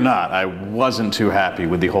believe it or not, I wasn't too happy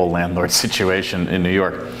with the whole landlord situation in New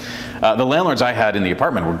York. The landlords I had in the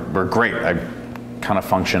apartment were great. I kind of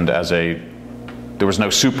functioned as there was no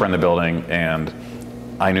super in the building, and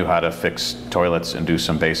I knew how to fix toilets and do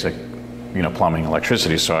some basic, plumbing,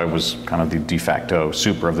 electricity, so I was kind of the de facto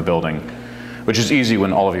super of the building, which is easy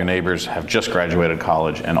when all of your neighbors have just graduated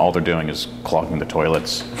college and all they're doing is clogging the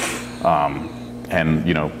toilets and,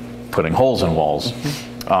 putting holes in walls.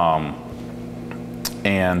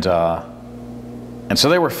 And so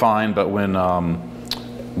they were fine, but when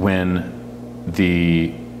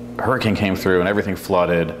the hurricane came through and everything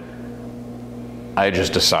flooded, I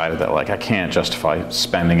just decided that I can't justify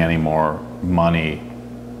spending any more money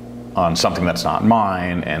on something that's not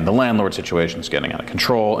mine, and the landlord situation is getting out of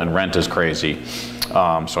control, and rent is crazy.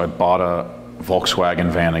 So I bought a Volkswagen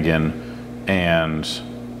van again, and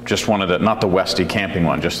just wanted not the Westie camping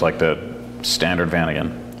one, just like the standard van again.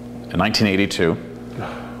 In 1982,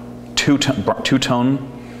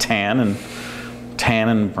 two-tone tan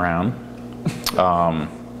and brown,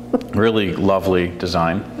 really lovely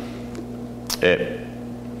design.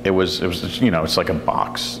 It was it's like a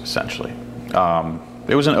box essentially.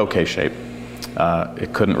 It was in okay shape.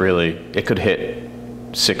 It could hit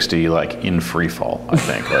 60 in free fall, I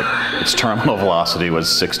think. Its terminal velocity was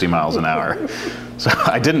 60 miles an hour. So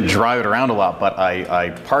I didn't drive it around a lot, but I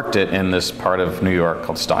parked it in this part of New York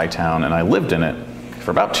called Stuytown, and I lived in it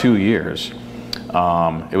for about 2 years.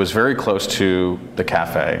 It was very close to the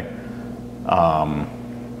cafe.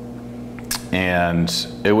 And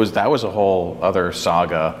that was a whole other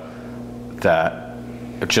saga that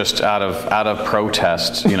just out of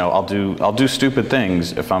protest, I'll do stupid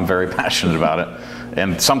things if I'm very passionate about it,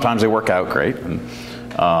 and sometimes they work out great. And,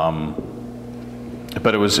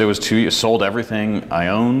 but it was 2 years. Sold everything I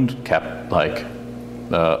owned, kept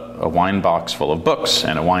a wine box full of books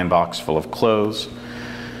and a wine box full of clothes,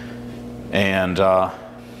 and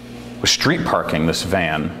was street parking this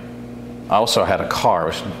van. I also had a car. I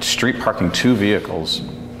was street parking 2 vehicles.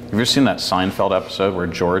 Have you ever seen that Seinfeld episode where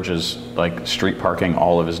George is street parking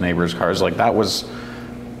all of his neighbors' cars? That was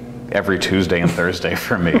every Tuesday and Thursday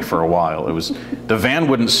for me for a while. The van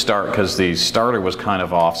wouldn't start because the starter was kind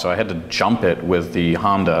of off, so I had to jump it with the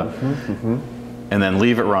Honda and then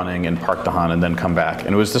leave it running and park the Honda and then come back.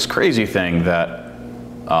 And it was this crazy thing that,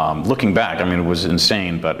 looking back, it was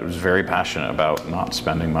insane, but it was very passionate about not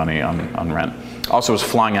spending money on rent. Also was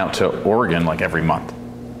flying out to Oregon every month.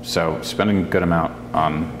 So spending a good amount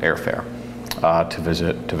on airfare to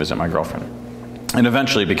visit my girlfriend. And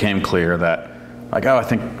eventually it became clear that I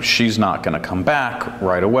think she's not going to come back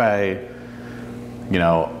right away.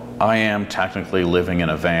 I am technically living in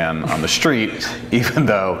a van on the street, even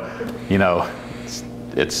though,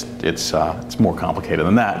 it's more complicated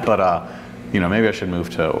than that. But maybe I should move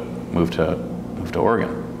to moved to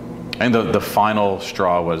Oregon. And the final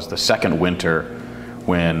straw was the second winter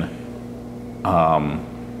when I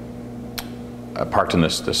parked in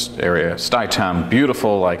this area, Stuytown,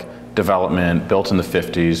 beautiful like development built in the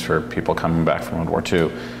 50s for people coming back from World War II.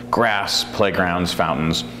 Grass, playgrounds,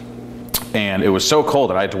 fountains. And it was so cold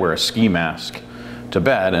that I had to wear a ski mask to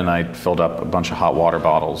bed, and I filled up a bunch of hot water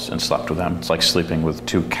bottles and slept with them. It's like sleeping with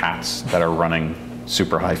two cats that are running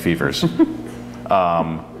super high fevers.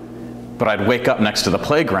 But I'd wake up next to the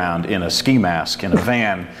playground in a ski mask in a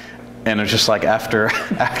van, and it's just like after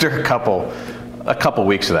a couple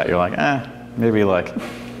weeks of that, you're like, maybe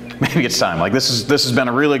it's time. Like this has been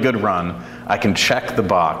a really good run. I can check the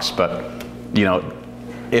box, but you know,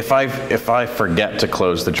 if I forget to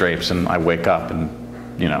close the drapes and I wake up and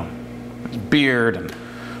you know, beard, and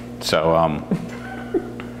so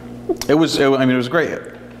it was great.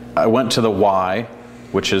 I went to the Y,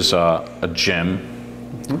 which is a gym.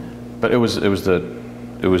 But it wasn't a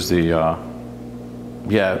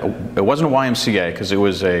YMCA because it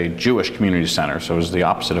was a Jewish community center, so it was the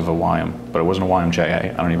opposite of a YM, but it wasn't a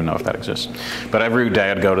YMJA. I don't even know if that exists. But every day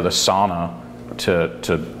I'd go to the sauna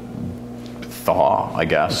to thaw, I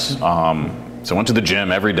guess. So I went to the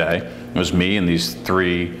gym every day. It was me and these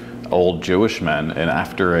 3 old Jewish men, and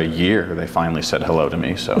after a year they finally said hello to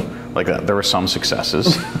me. So like there were some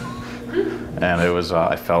successes, and it was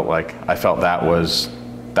I felt that was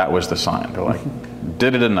the sign. They're like,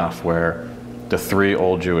 did it enough where the 3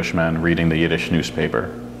 old Jewish men reading the Yiddish newspaper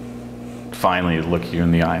finally look you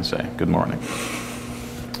in the eye and say, good morning.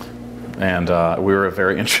 And we were a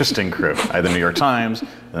very interesting crew. I had the New York Times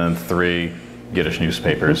and then 3 Yiddish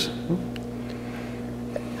newspapers.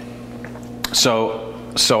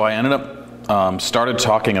 So I ended up, started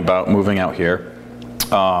talking about moving out here.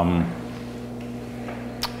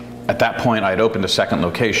 At that point, I had opened a second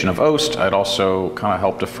location of Oast. I'd also kind of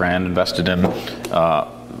helped a friend, invested in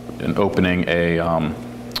opening a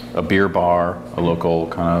beer bar, a local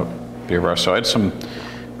kind of beer bar. So I had some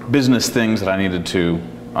business things that I needed to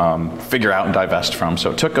figure out and divest from.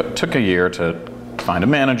 So it took a year to find a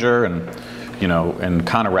manager and and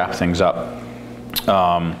kind of wrap things up.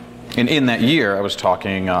 And in that year, I was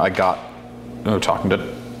talking. Talking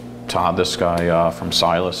to Todd, this guy from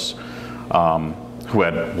Silas. Who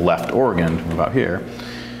had left Oregon to move out here,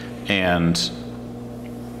 and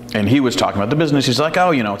he was talking about the business. He's like,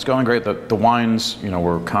 oh, it's going great. The wines,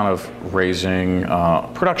 we're kind of raising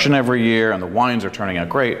production every year, and the wines are turning out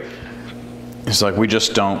great. He's like, we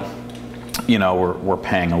just don't, we're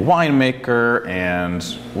paying a winemaker, and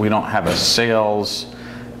we don't have a sales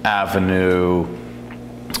avenue,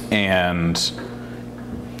 and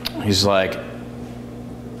he's like,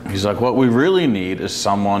 what we really need is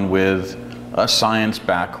someone with a science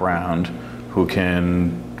background who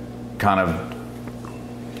can kind of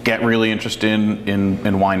get really interested in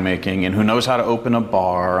winemaking and who knows how to open a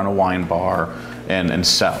bar and a wine bar and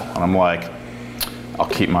sell. And I'm like, I'll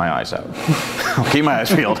keep my eyes out. I'll keep my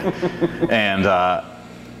eyes peeled. And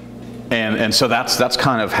so that's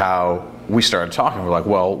kind of how we started talking. We're like,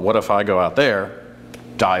 well, what if I go out there,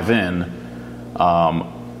 dive in?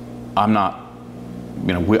 I'm not.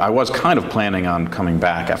 I was kind of planning on coming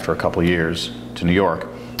back after a couple of years to New York.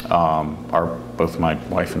 Both my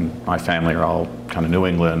wife and my family are all kind of New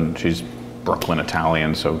England. She's Brooklyn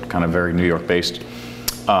Italian, so kind of very New York based.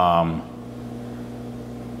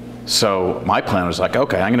 So my plan was like,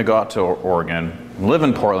 okay, I'm going to go out to Oregon, live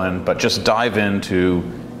in Portland, but just dive into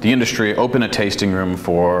the industry, open a tasting room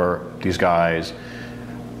for these guys,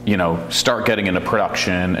 start getting into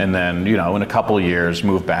production, and then, in a couple of years,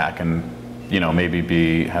 move back and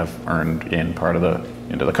maybe have earned in part of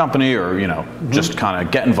into the company, or just kind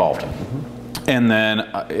of get involved. And then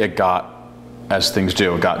it got, as things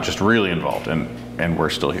do, it got just really involved, and we're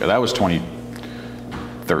still here. That was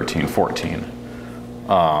 2013, 14.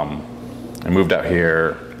 I moved out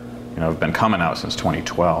here. I've been coming out since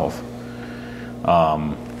 2012.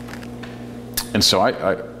 And so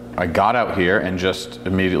I got out here and just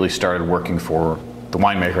immediately started working for the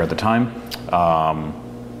winemaker at the time.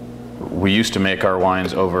 We used to make our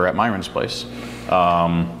wines over at Myron's place.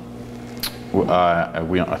 I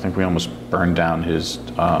think we almost burned down his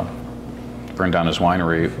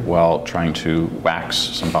winery while trying to wax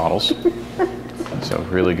some bottles. So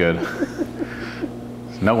really good.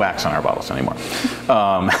 No wax on our bottles anymore.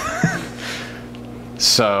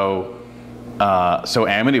 So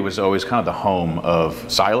Amity was always kind of the home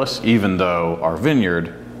of Silas, even though our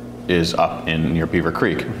vineyard is up near Beaver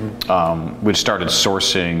Creek. We'd started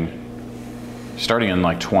sourcing. Starting in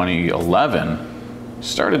like 2011,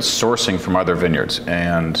 started sourcing from other vineyards,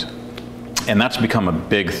 and that's become a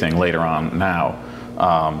big thing later on now.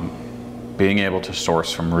 being able to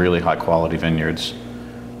source from really high quality vineyards,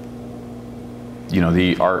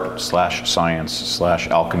 the art / science /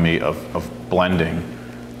 alchemy of blending,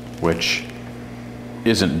 which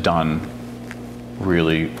isn't done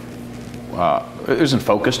really, isn't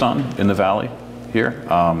focused on in the valley here.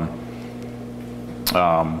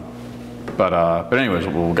 But anyways,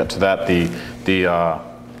 we'll get to that.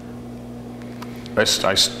 I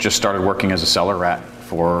just started working as a cellar rat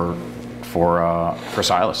for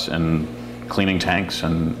Silas and cleaning tanks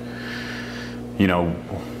and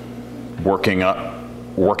working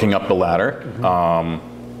up the ladder.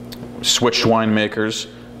 Switched winemakers,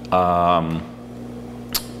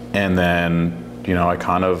 and then I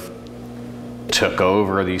kind of took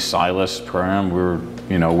over the Silas program. We were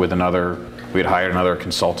we had hired another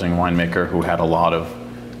consulting winemaker who had a lot of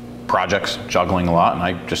projects, juggling a lot, and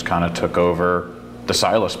I just kind of took over the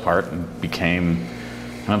Silas part and became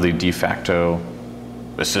kind of the de facto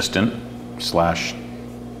assistant / I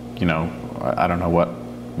don't know what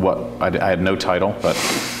I had no title, but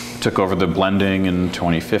took over the blending in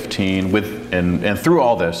 2015 and through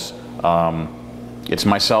all this, it's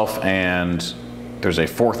myself and there's a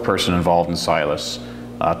fourth person involved in Silas,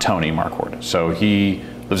 Tony Marquardt. So he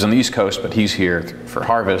lives on the East Coast, but he's here for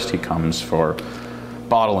harvest. He comes for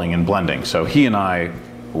bottling and blending. So he and I,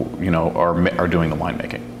 are doing the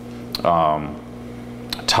winemaking.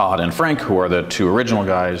 Todd and Frank, who are the two original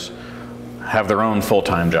guys, have their own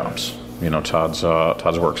full-time jobs.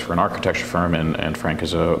 Todd's works for an architecture firm, and Frank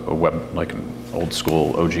is a web, like an old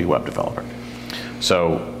school OG web developer.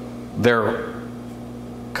 So they're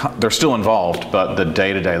still involved, but the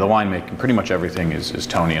day-to-day, the winemaking, pretty much everything is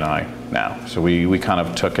Tony and I now. So we kind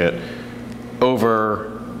of took it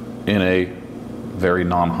over in a very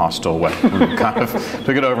non-hostile way. We kind of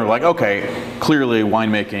took it over like, okay, clearly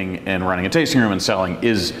winemaking and running a tasting room and selling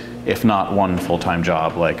is, if not one full-time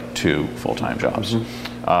job, like two full-time jobs.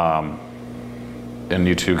 And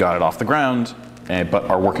you two got it off the ground, but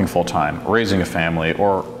are working full-time, raising a family,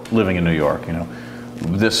 or living in New York.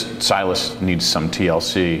 This Silas needs some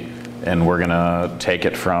TLC, and we're gonna take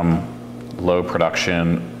it from low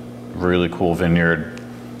production, really cool vineyard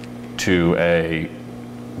to a,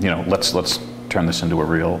 let's turn this into a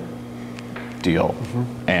real deal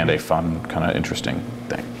and a fun, kind of interesting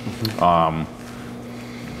thing.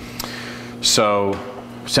 So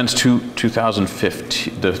since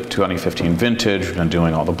 2015, the 2015 vintage, we've been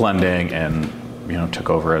doing all the blending and took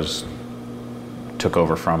over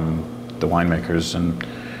from the winemakers, and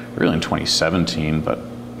really in 2017, but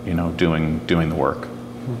doing the work.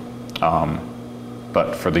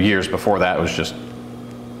 But for the years before that, it was just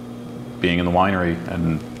being in the winery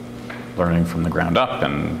and learning from the ground up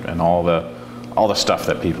and all the stuff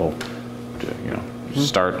that people do,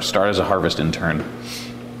 start as a harvest intern.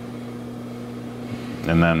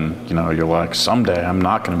 And then, you're like, someday I'm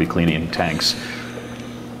not going to be cleaning tanks.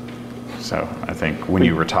 So I think when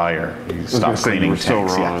you retire, you stop cleaning tanks. So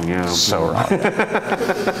wrong, yeah. So wrong.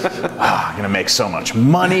 I'm going to make so much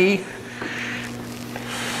money.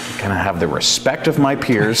 I'm going to have the respect of my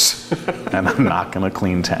peers, and I'm not going to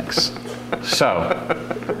clean tanks. So,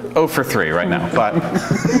 0 for 3 right now,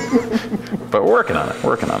 but working on it.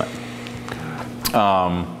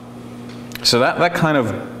 So that kind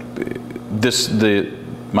of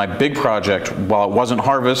my big project, while it wasn't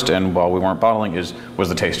harvest and while we weren't bottling, was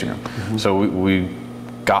the tasting room. So we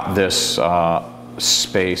got this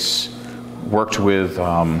space, worked with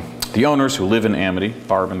the owners who live in Amity,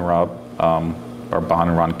 Barb and Rob, or Bon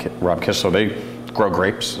and Rob Kissler. They grow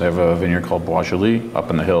grapes. They have a vineyard called Bois Joli up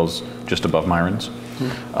in the hills just above Myron's.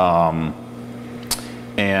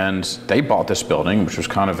 And they bought this building, which was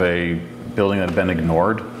kind of a building that had been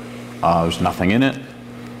ignored. There's nothing in it.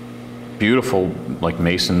 Beautiful, like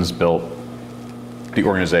Masons built, the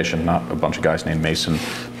organization, not a bunch of guys named Mason,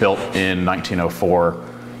 built in 1904,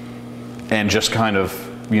 and just kind of,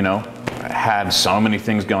 had so many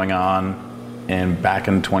things going on. And back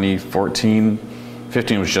in 2014,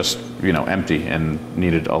 15 was just, empty and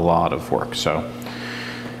needed a lot of work. So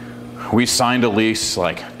we signed a lease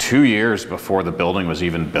like 2 years before the building was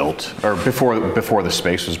even built, or before the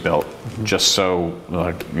space was built, just so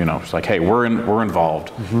it's like, hey, we're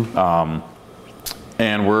involved,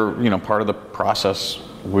 and we're part of the process.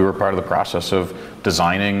 We were part of the process of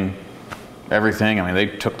designing everything. I mean, they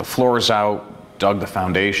took the floors out, dug the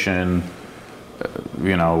foundation.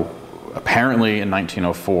 Apparently in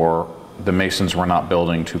 1904, the Masons were not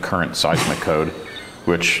building to current seismic code,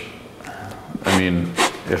 which, I mean,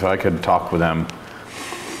 if I could talk with them.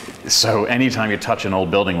 So anytime you touch an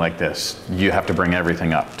old building like this, you have to bring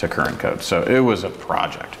everything up to current code. So it was a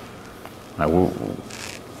project.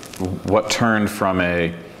 What turned from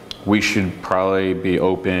a we should probably be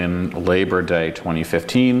open Labor Day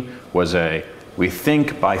 2015 was we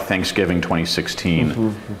think by Thanksgiving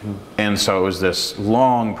 2016. And so it was this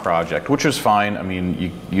long project, which was fine. I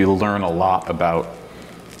mean, you learn a lot about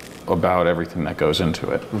everything that goes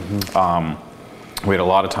into it. We had a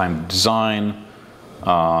lot of time to design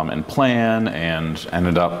and plan, and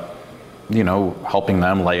ended up, helping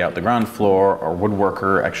them lay out the ground floor. Our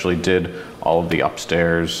woodworker actually did all of the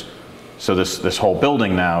upstairs. So this whole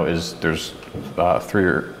building now there's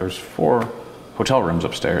 4 hotel rooms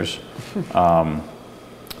upstairs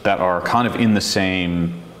that are kind of in the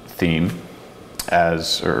same theme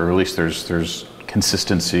or at least there's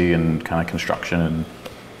consistency and kind of construction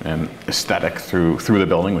and aesthetic through the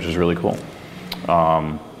building, which is really cool.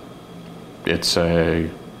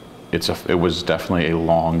 It was definitely a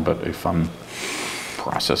long but a fun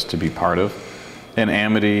process to be part of. And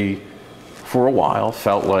Amity, for a while,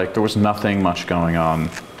 felt like there was nothing much going on.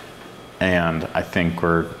 And I think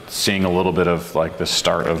we're seeing a little bit of like the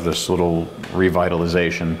start of this little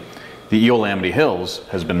revitalization. The Amity Hills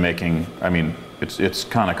has been making, I mean, it's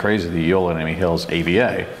kind of crazy, the Amity Hills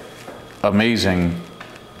AVA, amazing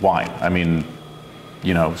wine. I mean,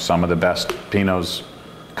 some of the best Pinots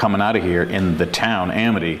coming out of here in the town,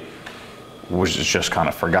 Amity, was just kind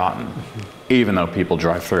of forgotten, even though people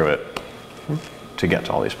drive through it to get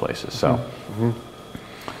to all these places. So,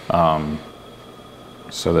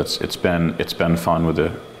 so it's been fun with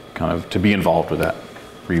the kind of to be involved with that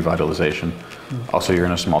revitalization. Also, you're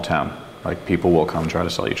in a small town. Like, people will come try to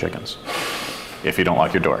sell you chickens if you don't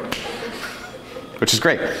lock your door, which is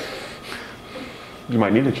great. You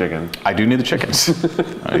might need a chicken. I do need the chickens.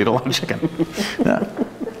 I eat a lot of chicken. Yeah.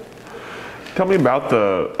 Tell me about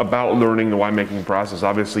learning the winemaking process.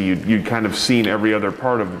 Obviously, you'd kind of seen every other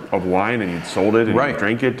part of wine, and you'd sold it, and you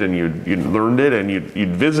drank it, and you'd learned it, and you'd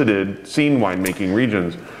seen winemaking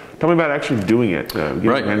regions. Tell me about actually doing it, getting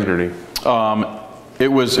your hands dirty. It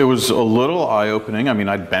was a little eye-opening. I mean,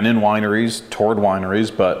 I'd been in wineries, toured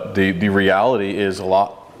wineries, but the reality is a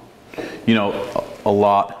lot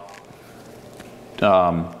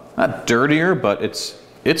not dirtier, but it's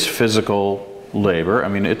physical labor. I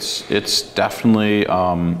mean, it's definitely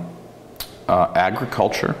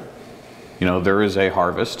agriculture. There is a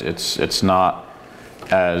harvest. It's not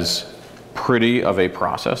as pretty of a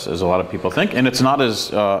process as a lot of people think, and it's not as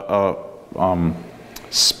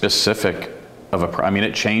specific of a. I mean,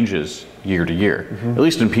 it changes year to year. At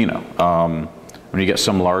least in Pinot, when you get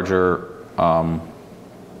some larger,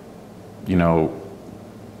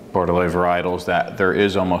 Bordelais varietals, that there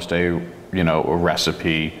is almost a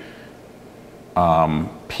recipe.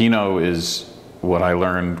 Pinot is what I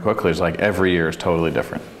learned quickly is like every year is totally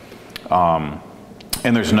different,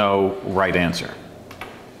 and there's no right answer.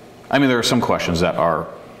 I mean, there are some questions that are,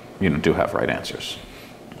 do have right answers.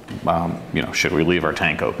 Should we leave our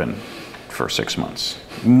tank open for 6 months?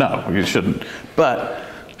 No, you shouldn't. But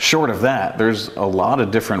short of that, there's a lot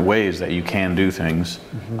of different ways that you can do things.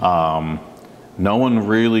 No one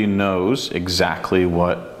really knows exactly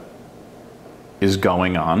what is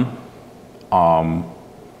going on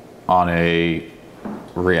a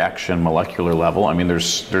reaction molecular level. I mean,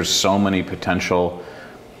 there's so many potential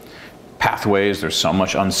pathways, there's so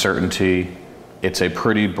much uncertainty. It's a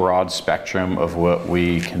pretty broad spectrum of what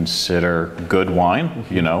we consider good wine.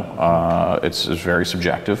 It's very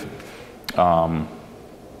subjective. I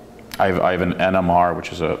have an NMR,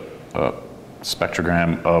 which is a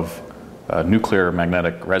spectrogram of nuclear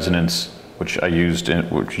magnetic resonance, which I used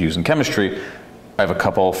in chemistry. I have a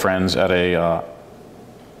couple friends at a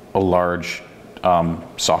large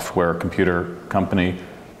software computer company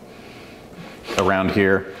around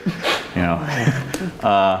here,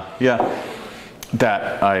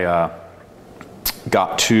 that I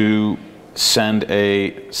got to send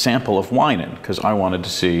a sample of wine in because I wanted to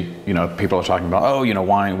see, people are talking about,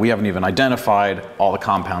 wine, we haven't even identified all the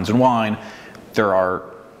compounds in wine. There are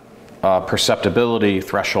perceptibility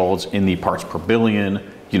thresholds in the parts per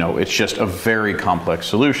billion. It's just a very complex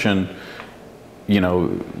solution.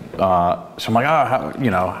 So I'm like,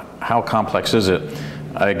 how complex is it?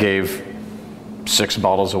 I gave 6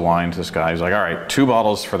 bottles of wine to this guy. He's like, all right, 2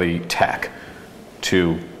 bottles for the tech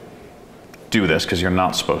to do this, because you're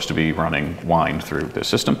not supposed to be running wine through this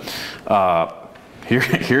system.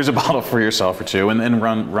 Here's a bottle for yourself for 2, and then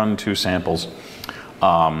run 2 samples.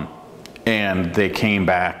 And they came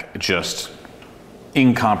back just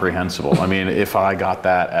incomprehensible. I mean, if I got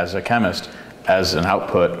that as a chemist, as an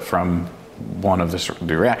output from one of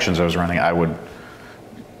the reactions I was running, I would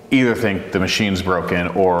either think the machine's broken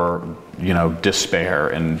or, despair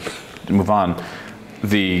and move on.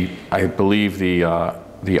 I believe the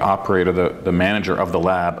the operator, the manager of the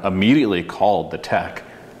lab, immediately called the tech,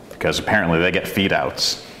 because apparently they get feed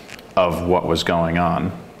outs of what was going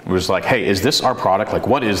on. It was like, hey, is this our product? Like,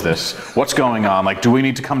 what is this? What's going on? Like, do we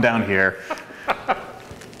need to come down here?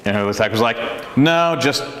 And the tech was like, no,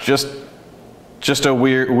 just a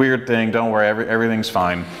weird thing. Don't worry, everything's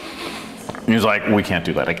fine. And he was like, we can't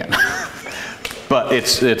do that again. But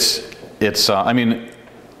it's I mean,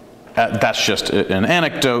 that's just an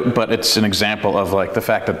anecdote, but it's an example of like the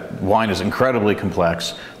fact that wine is incredibly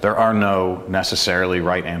complex. There are no necessarily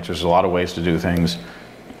right answers. There's a lot of ways to do things.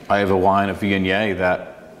 I have a wine, a Viognier, that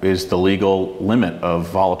is the legal limit of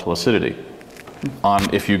volatile acidity.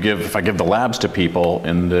 If I give the labs to people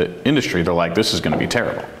in the industry, they're like, this is going to be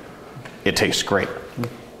terrible. It tastes great,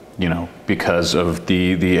 because of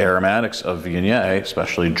the aromatics of Viognier,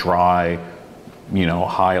 especially dry,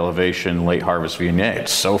 high elevation, late harvest Viognier.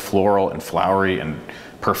 It's so floral and flowery and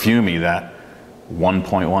perfumey that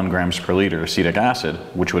 1.1 grams per liter acetic acid,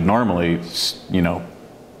 which would normally,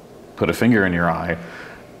 put a finger in your eye,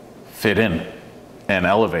 fit in and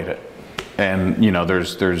elevate it. And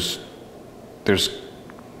there's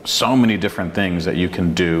so many different things that you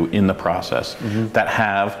can do in the process that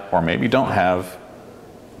have, or maybe don't have,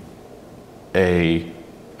 an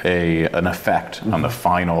effect on the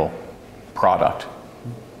final product.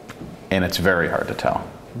 And it's very hard to tell.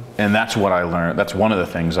 And that's what I learned. That's one of the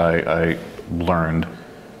things I learned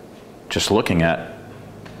just looking at,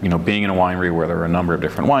 being in a winery where there are a number of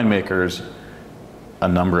different winemakers, a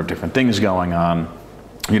number of different things going on.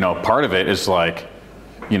 Part of it is like,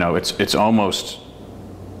 it's almost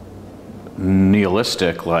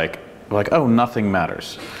nihilistic, like, oh, nothing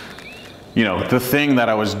matters. The thing that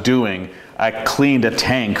I was doing, I cleaned a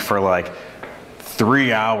tank for like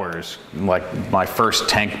 3 hours, like my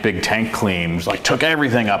first big tank clean, was like took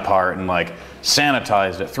everything apart and like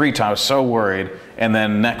sanitized it 3 times, so worried. And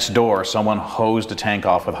then next door, someone hosed a tank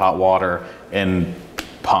off with hot water and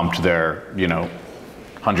pumped their,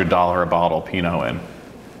 $100 a bottle Pinot in.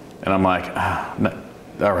 And I'm like,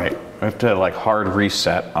 all right, I have to like hard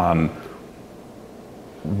reset on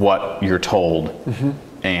what you're told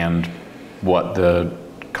and what the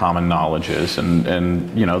common knowledge is.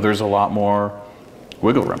 And there's a lot more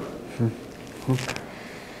wiggle room.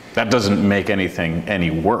 That doesn't make anything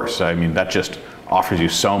any worse. I mean, that just offers you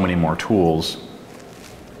so many more tools,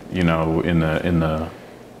 in the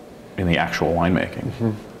actual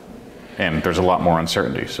winemaking. And there's a lot more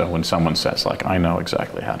uncertainty. So when someone says, like, I know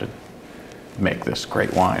exactly how to make this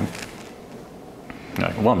great wine, you're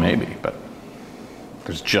like, well, maybe, but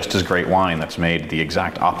there's just as great wine that's made the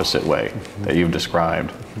exact opposite way that you've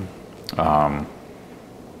described.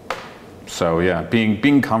 So yeah,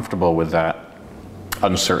 being comfortable with that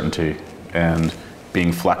uncertainty and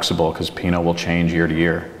being flexible, because Pinot will change year to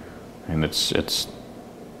year. And it's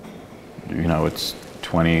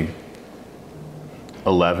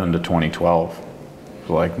 2011 to 2012,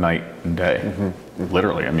 like night and day.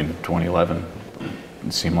 Literally, 2011,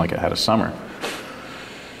 it seemed like it had a summer.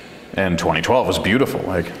 And 2012 was beautiful.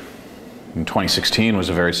 Like, and 2016 was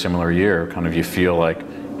a very similar year. Kind of, you feel like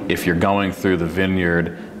if you're going through the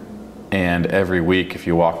vineyard, and every week if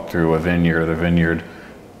you walk through the vineyard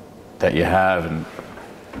that you have, and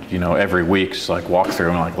every week's like walk through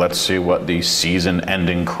and like, let's see what the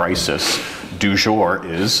season-ending crisis du jour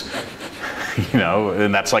is.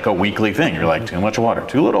 And that's like a weekly thing. You're like, too much water,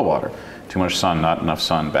 too little water, too much sun, not enough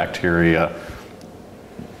sun, bacteria,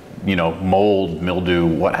 mold, mildew,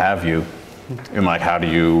 what have you. And like, how do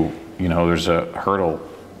you, there's a hurdle.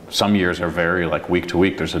 Some years are very like week to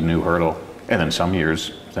week, there's a new hurdle. And then some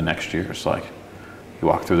years, the next year, it's like you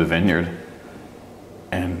walk through the vineyard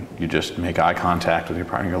and you just make eye contact with your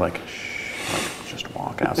partner. You're like, shh, like, just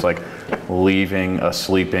walk out. It's like leaving a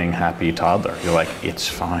sleeping, happy toddler. You're like, it's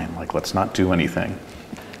fine. Like, let's not do anything.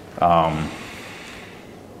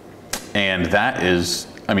 And that is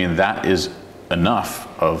enough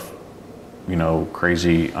of,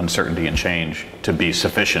 crazy uncertainty and change to be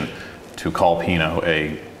sufficient to call Pinot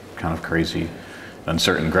a kind of crazy,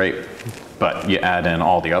 uncertain grape. But you add in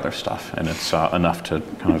all the other stuff, and it's enough to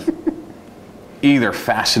kind of either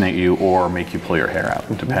fascinate you or make you pull your hair out,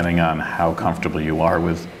 depending on how comfortable you are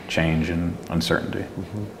with change and uncertainty.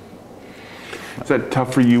 Is that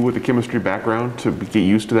tough for you with a chemistry background to get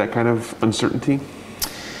used to that kind of uncertainty?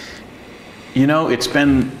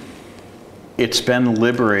 It's been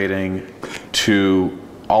liberating to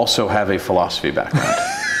also have a philosophy background.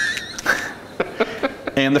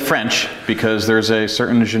 And the French, because there's a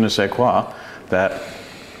certain je ne sais quoi that,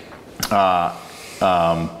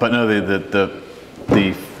 but no, the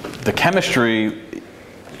chemistry,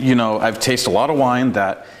 I've tasted a lot of wine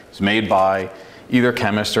that is made by either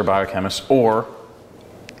chemists or biochemists, or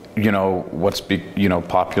what's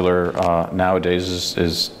popular nowadays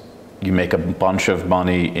is you make a bunch of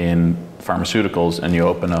money in pharmaceuticals and you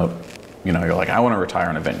open up, you're like, I want to retire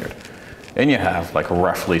in a vineyard. And you have like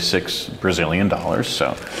roughly $6 Brazilian.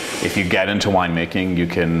 So if you get into winemaking, you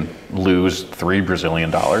can lose $3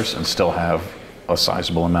 Brazilian and still have a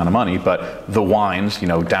sizable amount of money. But the wines,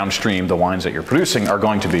 downstream, the wines that you're producing are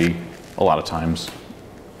going to be a lot of times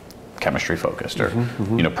chemistry focused, or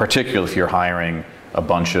particularly if you're hiring a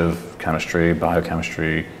bunch of chemistry,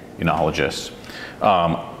 biochemistry, enologists.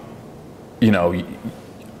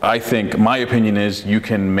 I think my opinion is you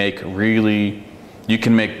can make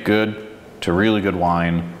good to really good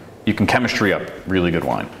wine. You can chemistry up really good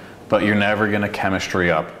wine, but you're never going to chemistry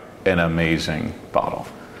up an amazing bottle.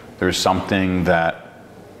 There's something that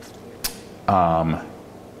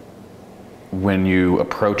when you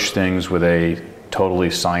approach things with a totally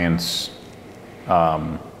science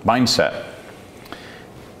mindset,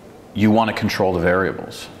 you want to control the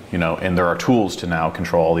variables, and there are tools to now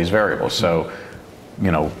control all these variables. So,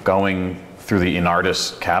 going through the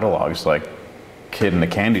Inartis catalogs, like kid in a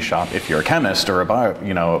candy shop, if you're a chemist or a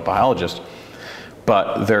biologist,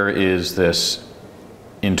 but there is this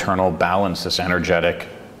internal balance, this energetic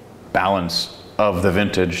balance of the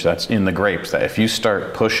vintage that's in the grapes, that if you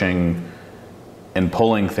start pushing and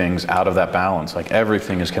pulling things out of that balance, like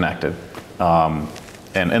everything is connected. And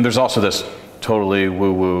there's also this totally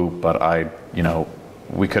woo-woo, but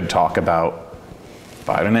we could talk about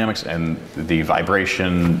biodynamics and the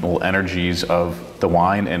vibrational energies of the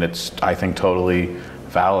wine, and it's, I think, totally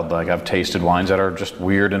valid. Like, I've tasted wines that are just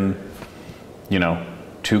weird and,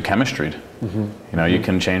 too chemistried. You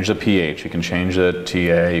can change the pH, you can change the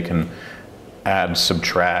TA, you can add,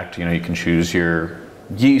 subtract, you can choose your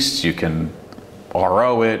yeasts, you can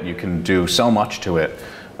RO it, you can do so much to it.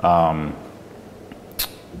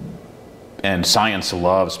 And science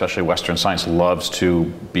loves, especially Western science, loves to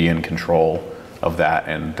be in control of that,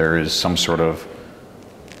 and there is some sort of,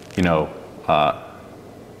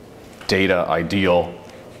 data ideal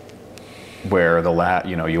where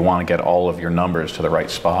you want to get all of your numbers to the right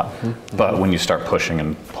spot. But when you start pushing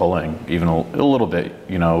and pulling, even a little bit,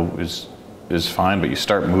 is fine. But you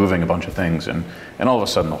start moving a bunch of things, and all of a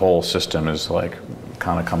sudden the whole system is like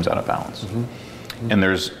kind of comes out of balance. And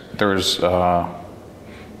there's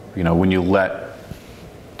when you let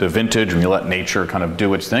the vintage, when you let nature kind of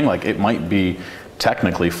do its thing, like, it might be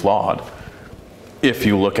technically flawed if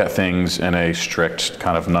you look at things in a strict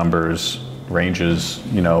kind of numbers, ranges,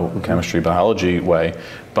 chemistry, biology way,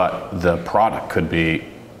 but the product could be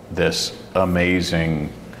this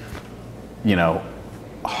amazing,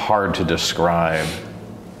 hard to describe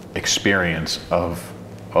experience of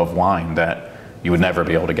wine that you would never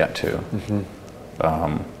be able to get to.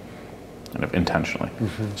 Kind of intentionally.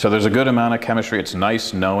 So there's a good amount of chemistry. It's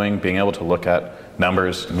nice knowing, being able to look at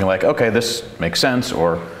numbers and be like, okay, this makes sense,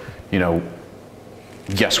 or,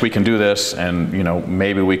 yes, we can do this, and,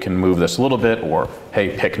 maybe we can move this a little bit, or,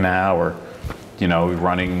 hey, pick now, or,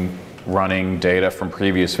 running data from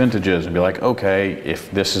previous vintages and be like, okay, if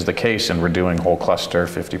this is the case and we're doing whole cluster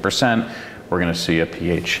 50%, we're going to see a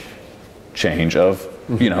pH change of,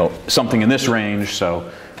 something in this range. So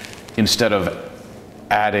instead of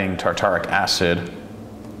adding tartaric acid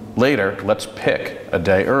later, let's pick a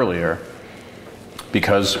day earlier,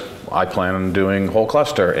 because I plan on doing whole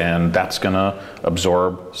cluster, and that's gonna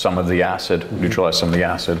absorb some of the acid, neutralize some of the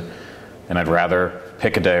acid, and I'd rather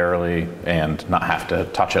pick a day early and not have to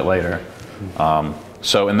touch it later.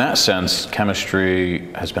 So in that sense,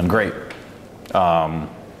 chemistry has been great,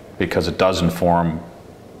 because it does inform,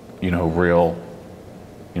 real,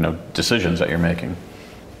 decisions that you're making.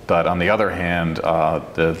 But on the other hand,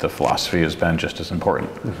 the philosophy has been just as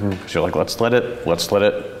important, because you're like, let's let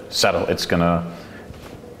it settle.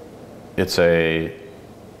 It's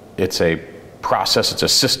a process, it's a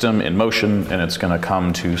system in motion, and it's going to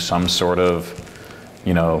come to some sort of,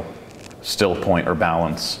 still point or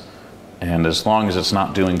balance. And as long as it's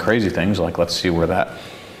not doing crazy things, like, let's see where that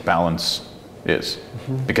balance is,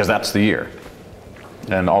 because that's the year.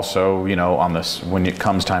 And also, on this, when it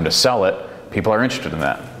comes time to sell it, people are interested in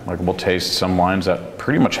that. Like, we'll taste some wines that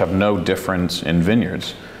pretty much have no difference in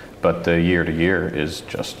vineyards, but the year to year is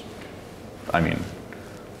just,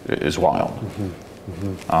 is wild.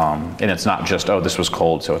 And it's not just, oh, this was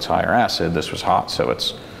cold, so it's higher acid, this was hot, so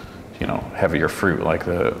it's, heavier fruit. Like,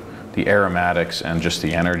 the aromatics and just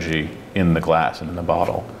the energy in the glass and in the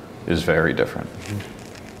bottle is very different.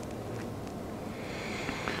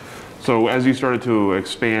 So as you started to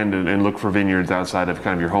expand and look for vineyards outside of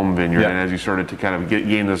kind of your home vineyard, and as you started to kind of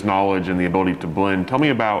gain this knowledge and the ability to blend, tell me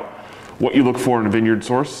about what you look for in a vineyard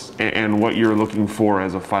source and what you're looking for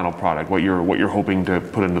as a final product, what you're hoping to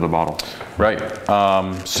put into the bottle. Right.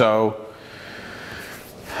 So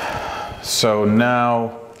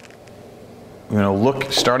now,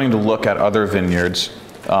 starting to look at other vineyards.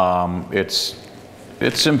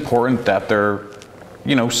 It's important that they're,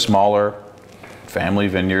 smaller family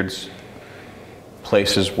vineyards,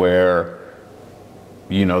 places where,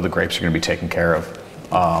 the grapes are going to be taken care of.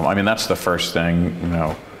 That's the first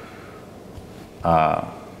thing,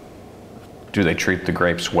 do they treat the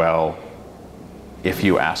grapes well? If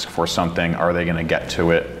you ask for something, are they going to get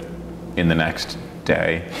to it in the next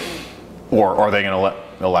day? Or are they going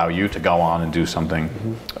to allow you to go on and do something?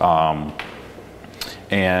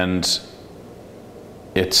 And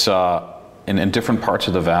it's, and different parts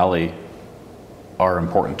of the valley are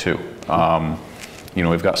important too.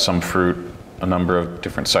 We've got some fruit, a number of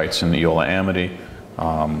different sites in Eola Amity,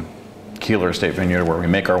 Keeler Estate Vineyard, where we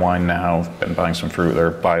make our wine now. Been buying some fruit.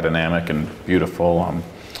 They're biodynamic and beautiful.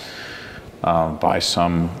 Buy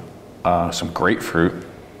some grapefruit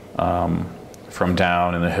from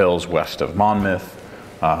down in the hills west of Monmouth,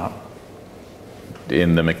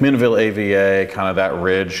 in the McMinnville AVA, kind of that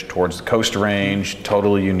ridge towards the Coast Range.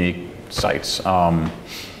 Totally unique sites,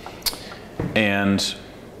 and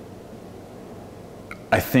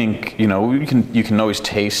I think you can always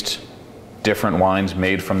taste different wines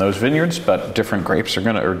made from those vineyards, but different grapes are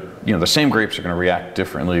the same grapes are gonna react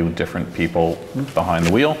differently with different people behind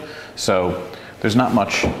the wheel. So there's not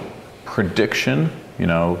much prediction,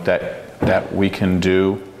 that we can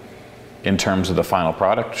do in terms of the final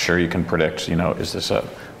product. Sure, you can predict, is this a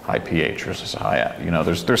high pH or is this a high,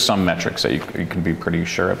 there's some metrics that you can be pretty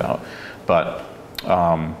sure about, but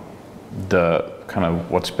the kind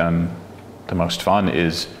of what's been the most fun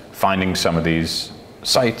is finding some of these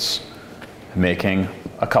sites, making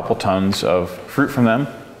a couple tons of fruit from them,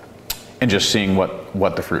 and just seeing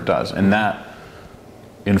what the fruit does, and that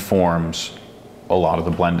informs a lot of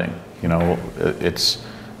the blending.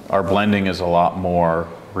 Our blending is a lot more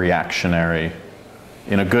reactionary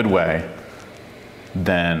in a good way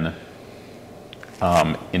than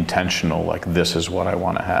intentional, like this is what I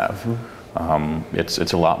want to have.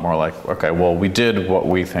 It's a lot more like, okay, well, we did what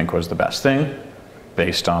we think was the best thing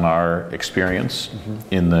based on our experience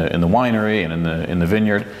in the winery and in the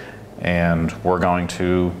vineyard, and we're going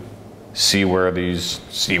to see where these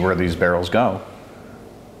barrels go,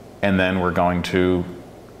 and then we're going to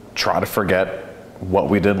try to forget what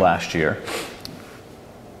we did last year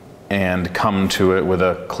and come to it with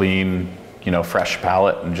a clean, fresh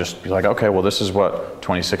palate, and just be like, okay, well, this is what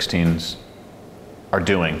 2016s are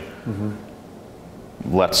doing.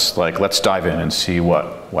 Let's dive in and see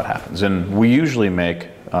what happens. And we usually make,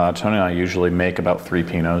 Tony and I usually make about 3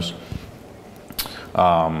 Pinots,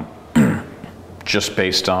 just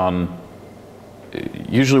based on,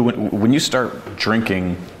 usually when you start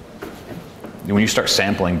drinking, when you start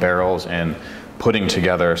sampling barrels and putting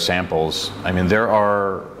together samples, there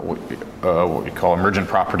are what we call emergent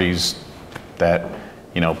properties that,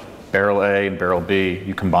 barrel A and barrel B,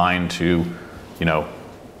 you combine to,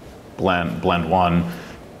 blend one,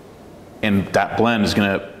 and that blend is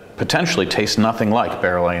going to potentially taste nothing like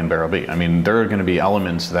barrel A and barrel B. There are going to be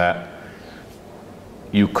elements that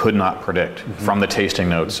you could not predict from the tasting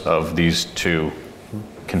notes of these two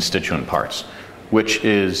constituent parts, which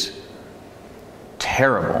is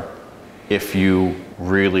terrible if you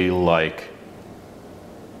really like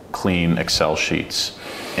clean Excel sheets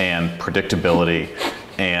and predictability,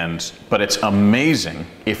 but it's amazing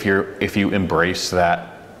if you embrace that,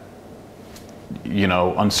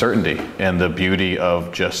 uncertainty and the beauty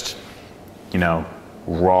of just,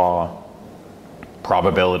 raw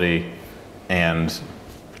probability and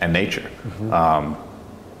nature.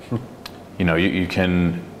 You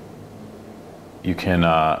can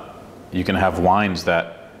have wines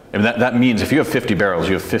that means if you have 50 barrels,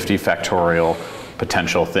 you have 50 factorial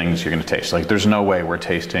potential things you're going to taste. Like, there's no way we're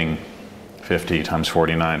tasting 50 times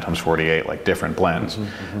 49 times 48, like different blends.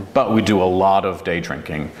 But we do a lot of day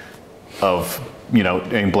drinking of,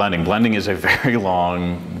 in blending. Blending is a very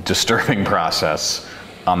long, disturbing process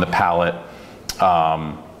on the palate.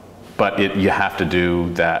 But you have to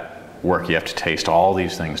do that work. You have to taste all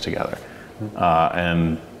these things together,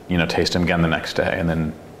 and taste them again the next day, and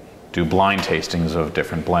then do blind tastings of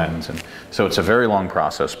different blends. And so it's a very long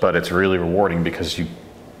process, but it's really rewarding because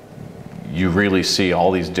you really see all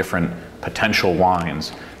these different potential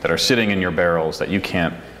wines that are sitting in your barrels that you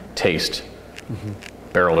can't taste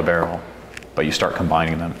barrel to barrel, but you start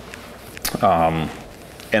combining them.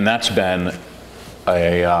 And that's been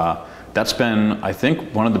I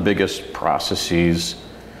think, one of the biggest processes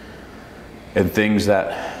and things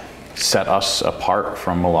that set us apart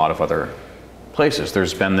from a lot of other places.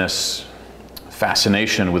 There's been this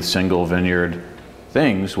fascination with single vineyard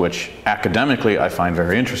things, which academically I find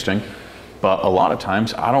very interesting, but a lot of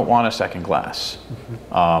times I don't want a second glass.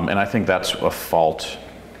 And I think that's a fault,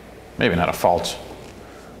 maybe not a fault,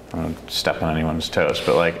 I don't step on anyone's toes,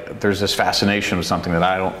 but like there's this fascination with something that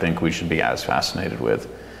I don't think we should be as fascinated with,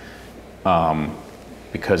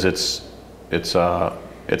 because it's a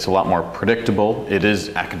lot more predictable. It is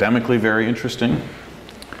academically very interesting,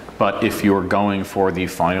 but if you're going for the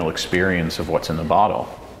final experience of what's in the bottle,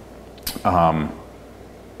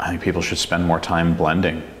 I think people should spend more time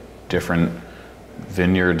blending different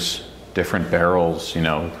vineyards, different barrels, you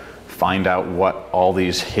know, find out what all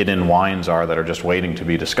these hidden wines are that are just waiting to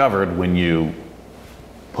be discovered when you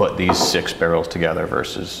put these 6 barrels together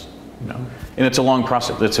versus, you know, and it's a long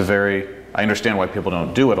process. I understand why people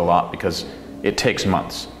don't do it a lot, because it takes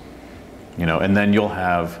months, you know, and then you'll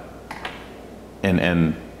have,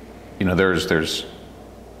 and you know, there's,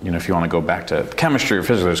 you know, if you want to go back to chemistry or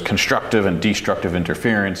physics, there's constructive and destructive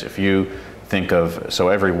interference. If you think of, so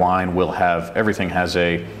every wine will have, everything has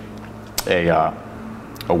a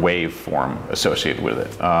wave form associated with it,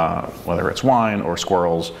 whether it's wine or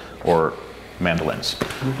squirrels or mandolins,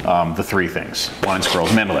 the 3 things: wine,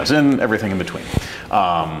 squirrels, mandolins, and everything in between.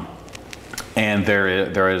 And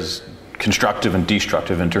there is constructive and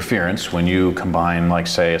destructive interference when you combine, like,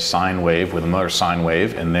 say, a sine wave with another sine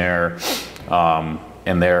wave, and they're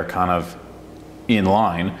kind of in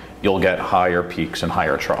line, you'll get higher peaks and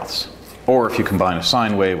higher troughs. Or if you combine a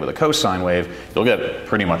sine wave with a cosine wave, you'll get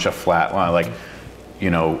pretty much a flat line. Like,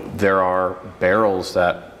 you know, there are barrels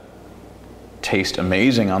that taste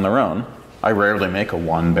amazing on their own. I rarely make a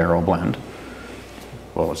 1-barrel blend.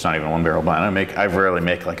 Well, it's not even a 1-barrel blend. I rarely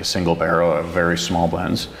make like a single barrel of very small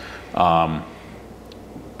blends.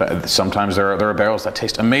 But sometimes there are barrels that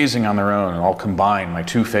taste amazing on their own, and I'll combine my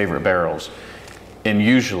 2 favorite barrels, and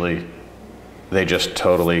usually they just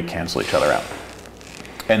totally cancel each other out.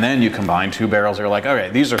 And then you combine 2 barrels that are like, okay,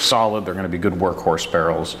 these are solid, they're going to be good workhorse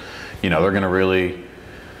barrels. You know, they're going to really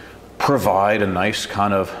provide a nice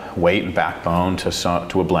kind of weight and backbone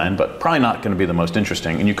to a blend, but probably not going to be the most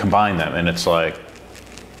interesting. And you combine them, and it's like,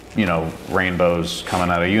 you know, rainbows coming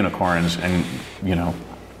out of unicorns. And, you know,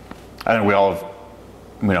 I think we all have,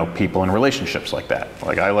 you know, people in relationships like that.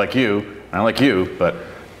 Like, I like you, and I like you, but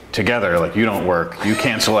together, like, you don't work. You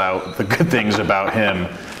cancel out the good things about him,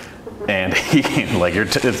 and he, like,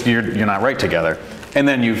 you're not right together. And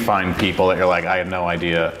then you find people that you're like, I had no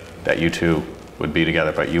idea that you two would be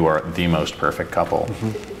together, but you are the most perfect couple.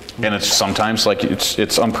 Mm-hmm. And it's sometimes like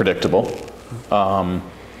it's unpredictable.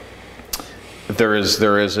 There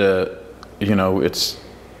is a, you know,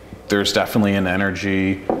 there's definitely an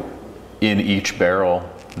energy in each barrel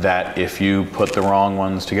that if you put the wrong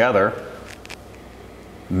ones together,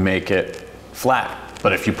 make it flat.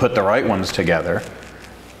 But if you put the right ones together,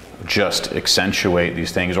 just accentuate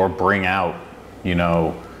these things or bring out, you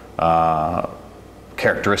know,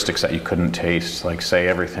 characteristics that you couldn't taste. Like, say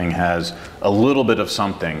everything has a little bit of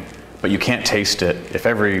something, but you can't taste it. If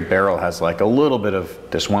every barrel has like a little bit of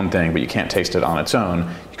this one thing, but you can't taste it on its own,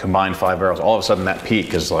 you combine 5 barrels, all of a sudden that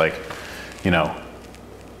peak is like, you know,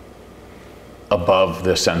 above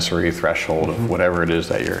the sensory threshold of whatever it is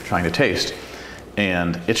that you're trying to taste.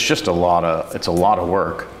 And it's just a lot of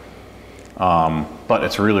work, but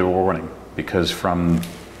it's really rewarding, because from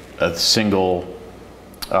a single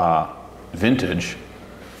vintage,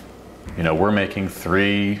 you know, we're making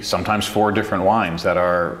 3, sometimes 4 different wines that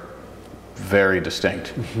are very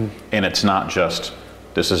distinct. Mm-hmm. And it's not just,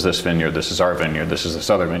 this is this vineyard, this is our vineyard, this is this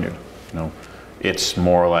other vineyard. You know, it's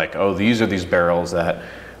more like, oh, these are these barrels that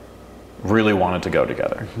really wanted to go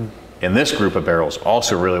together. Mm-hmm. And this group of barrels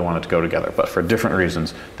also really wanted to go together, but for different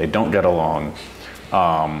reasons. They don't get along.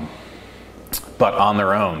 But on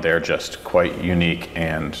their own, they're just quite unique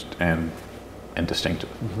and distinctive.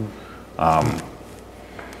 Mm-hmm.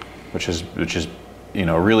 Which is, you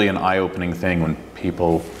know, really an eye-opening thing when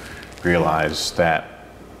people realize that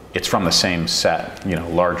it's from the same set, you know,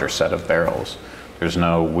 larger set of barrels. There's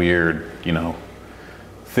no weird, you know,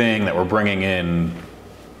 thing that we're bringing in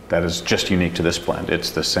that is just unique to this blend.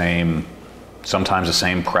 It's the same, sometimes the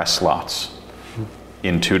same press slots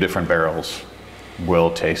in 2 different barrels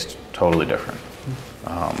will taste totally different.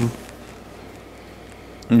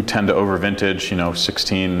 You tend to over vintage, you know,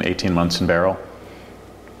 16, 18 months in barrel,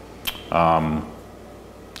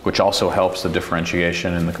 which also helps the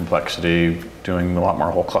differentiation and the complexity, doing a lot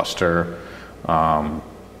more whole cluster.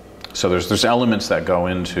 So there's elements that go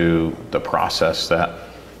into the process that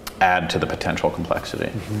add to the potential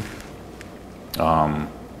complexity. Mm-hmm.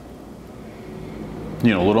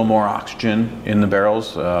 a little more oxygen in the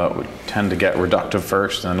barrels. We tend to get reductive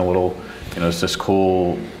first, and a little, it's this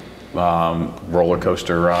cool roller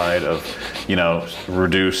coaster ride of,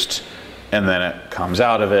 reduced, and then it comes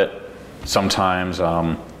out of it. Sometimes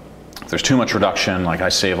if there's too much reduction, like I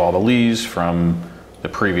save all the lees from the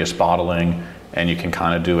previous bottling, and you can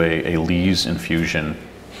kind of do a lees infusion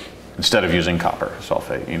instead of using copper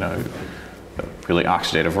sulfate. A really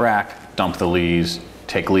oxidative rack, dump the lees,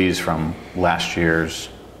 take lees from last year's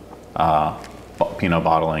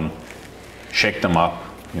bottling, shake them up,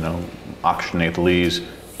 oxygenate the lees,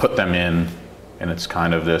 put them in, and it's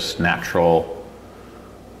kind of this natural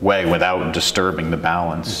way without disturbing the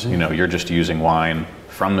balance. You're just using wine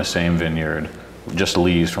from the same vineyard, just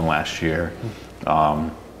lees from last year.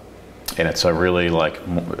 And it's a really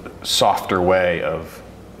softer way of,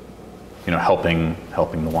 helping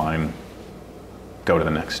the wine go to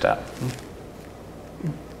the next step.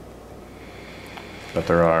 But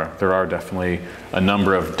there are definitely a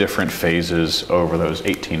number of different phases over those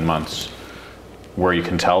 18 months where you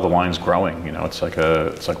can tell the wine's growing. It's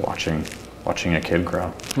like watching a kid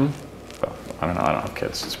grow. Well, I don't know. I don't have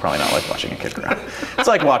kids. It's probably not like watching a kid grow. It's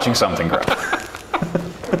like watching something grow.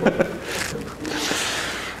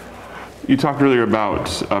 You talked earlier about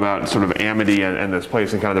sort of Amity and this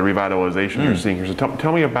place and kind of the revitalization you're seeing here. So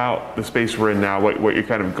tell me about the space we're in now, what you're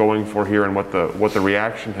kind of going for here, and what the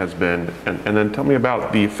reaction has been, and then tell me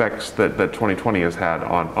about the effects that 2020 has had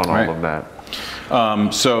on all of that.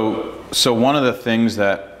 So one of the things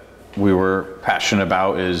that we were passionate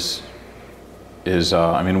about is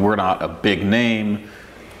we're not a big name.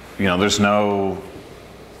 There's no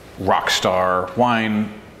rock star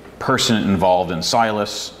wine person involved in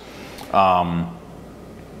Silas.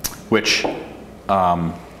 Which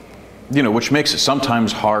makes it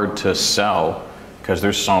sometimes hard to sell because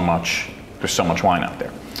there's so much wine out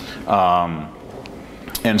there.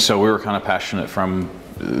 And so we were kind of passionate from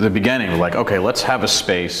the beginning. We're like, okay, let's have a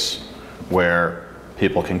space where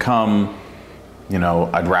people can come.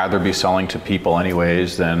 I'd rather be selling to people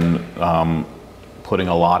anyways than putting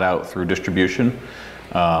a lot out through distribution.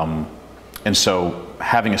 And so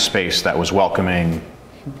having a space that was welcoming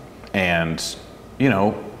and,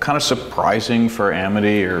 kind of surprising for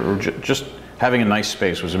Amity, or just having a nice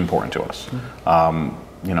space was important to us.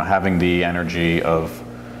 Having the energy of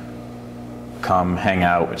come, hang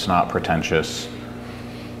out, it's not pretentious,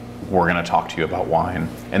 we're going to talk to you about wine.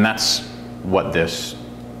 And that's what this,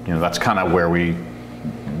 that's kind of where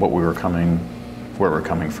we're coming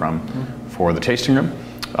from for the tasting room.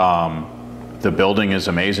 The building is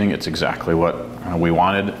amazing. It's exactly what we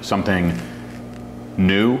wanted, something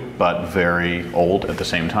new but very old at the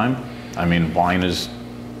same time. Wine is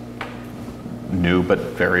new but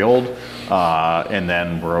very old, and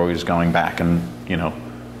then we're always going back and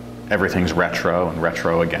everything's retro and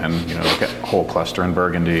retro again. Look at whole cluster in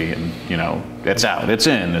Burgundy, and it's out, it's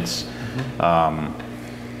in, it's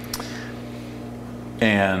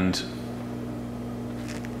and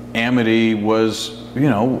Amity was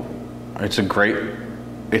it's a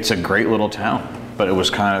great little town. But it was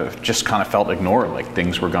kind of felt ignored, like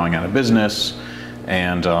things were going out of business,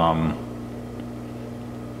 and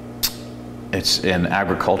it's an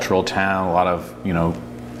agricultural town, a lot of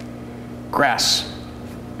grass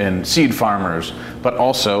and seed farmers, but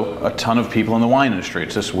also a ton of people in the wine industry.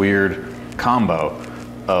 It's this weird combo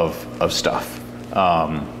of stuff,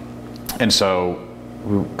 and so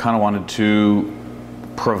we kind of wanted to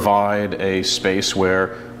provide a space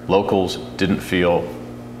where locals didn't feel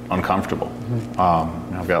uncomfortable.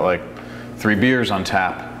 I've got 3 beers on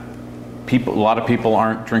tap. A lot of people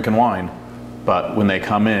aren't drinking wine, but when they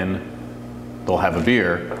come in, they'll have a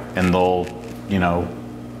beer, and they'll,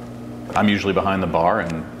 I'm usually behind the bar,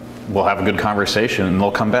 and we'll have a good conversation, and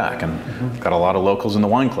they'll come back. And got a lot of locals in the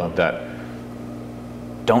wine club that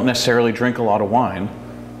don't necessarily drink a lot of wine,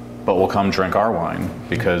 but will come drink our wine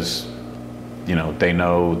because, they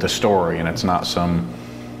know the story, and it's not some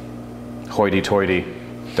hoity-toity,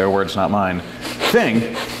 their words, not mine,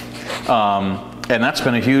 thing. And that's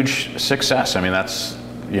been a huge success.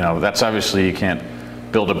 That's obviously, you can't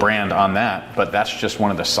build a brand on that, but that's just one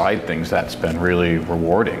of the side things that's been really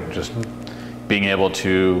rewarding. Just being able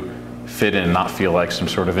to fit in, not feel like some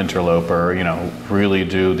sort of interloper, really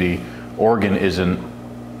do the Oregon isn't,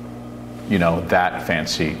 that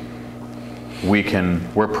fancy.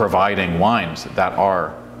 We're providing wines that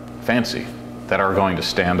are fancy, that are going to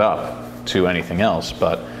stand up to anything else,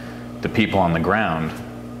 but the people on the ground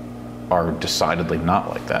are decidedly not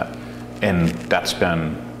like that, and that's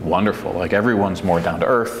been wonderful. Everyone's more down to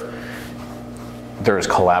earth. There's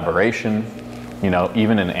collaboration,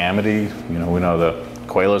 even in Amity. We know the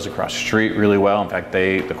Coelho's across the street really well. In fact,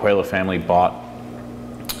 the Coelho family bought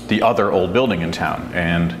the other old building in town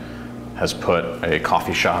and has put a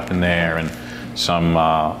coffee shop in there and some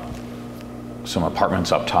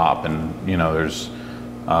apartments up top. And you know, there's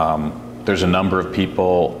a number of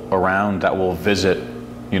people around that will visit.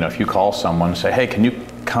 You know, if you call someone and say, hey, can you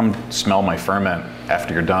come smell my ferment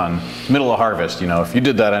after you're done, middle of harvest, you know, if you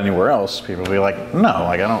did that anywhere else, people will be like, no,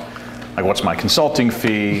 like I don't, like what's my consulting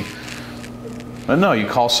fee? But no, you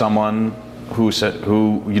call someone who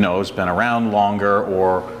you know has been around longer,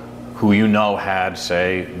 or who you know had,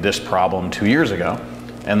 say, this problem 2 years ago,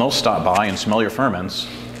 and they'll stop by and smell your ferments,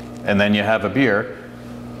 and then you have a beer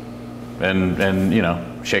and you know,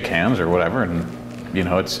 shake hands or whatever. And you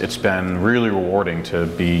know, it's been really rewarding to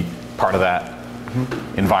be part of that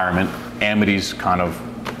environment. Amity's kind of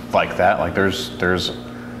like that. Like there's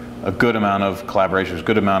a good amount of collaboration, there's a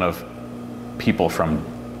good amount of people from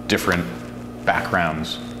different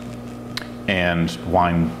backgrounds, and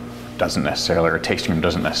wine doesn't necessarily, or tasting room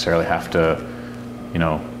doesn't necessarily have to, you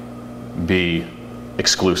know, be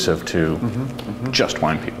exclusive to just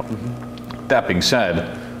wine people. That being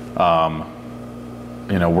said,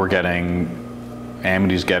 you know,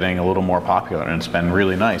 Amity's getting a little more popular, and it's been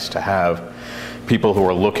really nice to have people who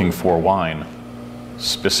are looking for wine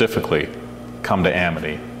specifically come to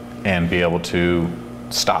Amity and be able to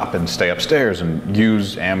stop and stay upstairs and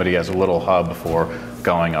use Amity as a little hub for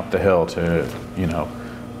going up the hill to, you know,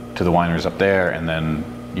 to the wineries up there, and then,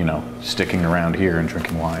 you know, sticking around here and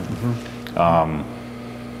drinking wine.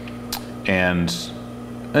 And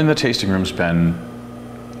the tasting room's been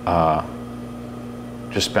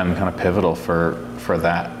just been kind of pivotal for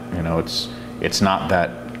that. You know, it's not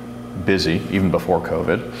that busy even before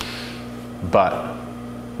COVID, but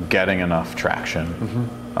getting enough traction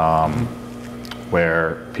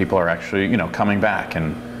where people are actually, you know, coming back,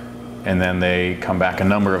 and then they come back a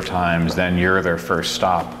number of times, then you're their first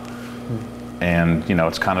stop. And you know,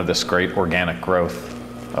 it's kind of this great organic growth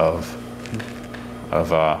of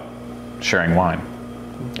sharing wine,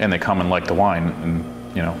 and they come and like the wine, and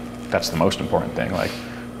you know, that's the most important thing. Like,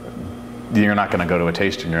 you're not going to go to a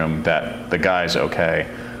tasting room that the guy's okay,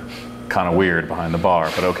 kind of weird behind the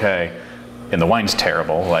bar, but okay, and the wine's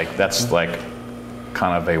terrible. Like, that's like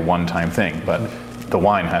kind of a one-time thing, but the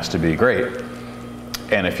wine has to be great.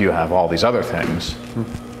 And if you have all these other things,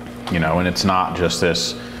 you know, and it's not just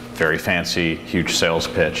this very fancy, huge sales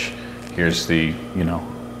pitch. Here's the, you know,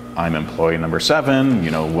 I'm employee number 7,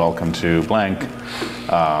 you know, welcome to blank.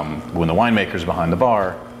 When the winemaker's behind the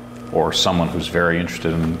bar, or someone who's very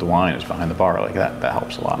interested in the wine is behind the bar, like that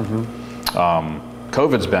helps a lot.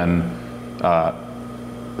 COVID's been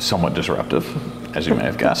somewhat disruptive, as you may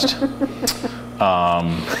have guessed.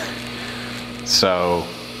 So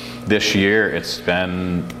this year it's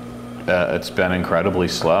been incredibly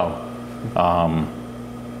slow.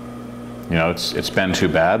 You know, it's been too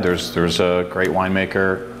bad. There's a great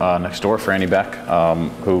winemaker next door, Franny Beck,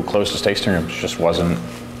 who closed his tasting room. Just wasn't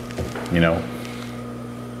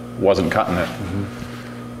cutting it.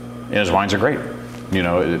 And his wines are great. You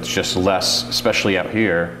know, it's just less, especially out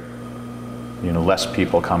here, you know, less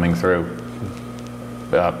people coming through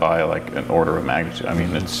by like an order of magnitude. I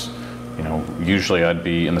mean, it's, you know, usually I'd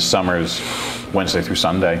be in the summers, Wednesday through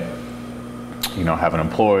Sunday, you know, have an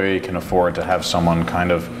employee, can afford to have someone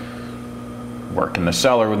kind of work in the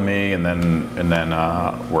cellar with me, and then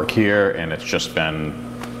work here, and it's just been,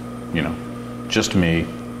 you know, just me,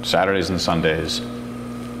 Saturdays and Sundays,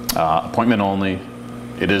 appointment only.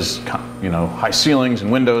 It is, you know, high ceilings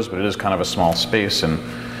and windows, but it is kind of a small space, and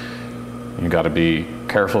you got to be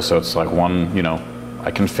careful. So it's like one, you know,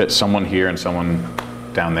 I can fit someone here and someone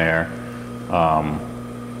down there,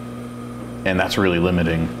 and that's really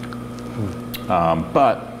limiting.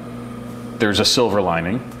 But there's a silver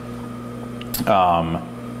lining.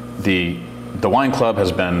 The wine club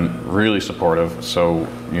has been really supportive. So,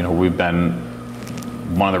 you know, we've been,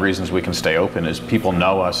 one of the reasons we can stay open is people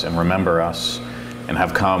know us and remember us and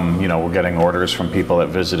have come. You know, we're getting orders from people that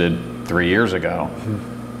visited 3 years ago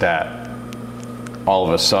that all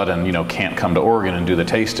of a sudden, you know, can't come to Oregon and do the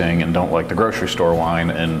tasting and don't like the grocery store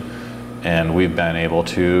wine, and we've been able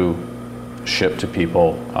to ship to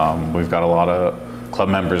people. We've got a lot of club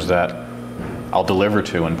members that I'll deliver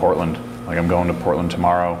to in Portland. Like, I'm going to Portland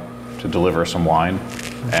tomorrow to deliver some wine,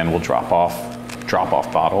 and we'll drop off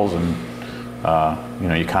bottles, and you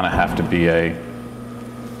know, you kind of have to be a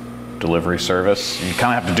delivery service. You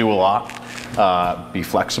kind of have to do a lot, be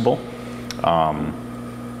flexible.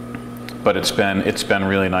 But it's been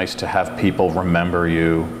really nice to have people remember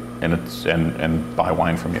you and buy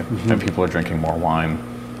wine from you. And people are drinking more wine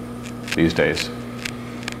these days.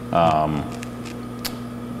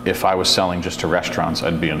 if I was selling just to restaurants,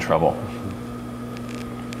 I'd be in trouble.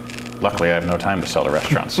 Luckily, I have no time to sell to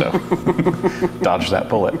restaurants, so dodge that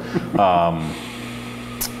bullet.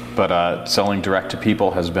 But selling direct to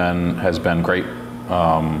people has been great,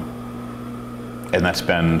 and that's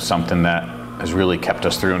been something that has really kept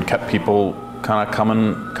us through and kept people kind of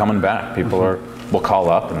coming back. People will call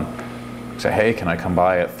up and say, "Hey, can I come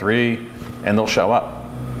by at 3?" And they'll show up,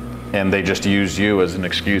 and they just use you as an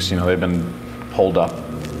excuse. They've been holed up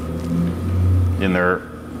in their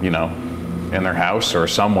house or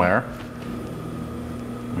somewhere.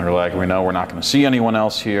 And they're like, "We know we're not going to see anyone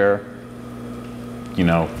else here.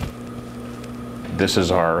 This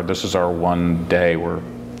is our one day we're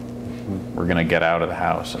going to get out of the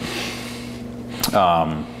house." And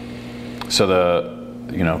so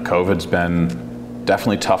COVID's been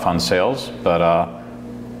definitely tough on sales, but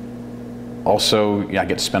also I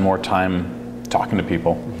get to spend more time talking to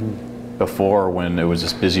people. Before, when it was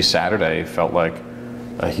this busy Saturday, it felt like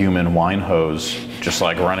a human wine hose, just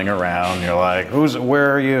like running around. You're like,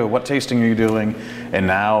 where are you? What tasting are you doing? And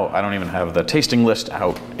now I don't even have the tasting list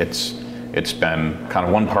out. It's been kind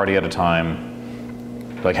of one party at a time.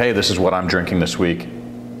 Like, hey, this is what I'm drinking this week.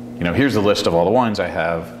 Here's the list of all the wines I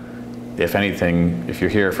have. If you're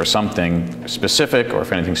here for something specific or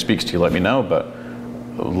if anything speaks to you, let me know. But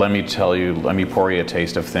let me pour you a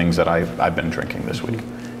taste of things that I've been drinking this week.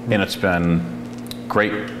 And it's been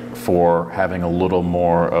great for having a little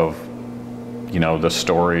more of, the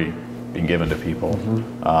story being given to people,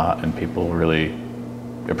 and people really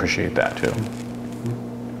appreciate that too.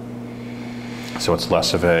 So it's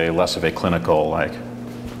less of a clinical, like,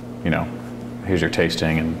 here's your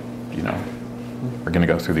tasting, and we're going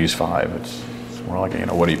to go through these 5. It's more like,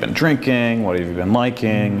 what have you been drinking? What have you been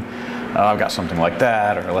liking? I've got something like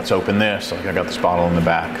that, or let's open this. Like, I got this bottle in the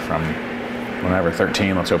back from whenever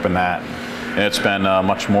 13. Let's open that. And it's been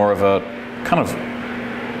much more of a kind of,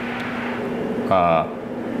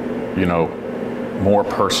 more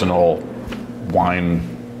personal wine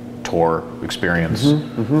tour experience,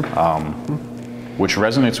 which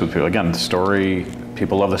resonates with people. Again, the story,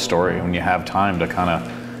 people love the story. When you have time to kind of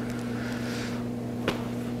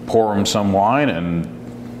pour them some wine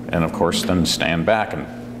and of course then stand back and,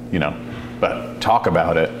 but talk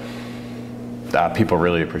about it, people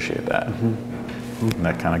really appreciate that. And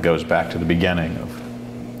that kind of goes back to the beginning of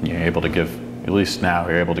you're able to give, at least now,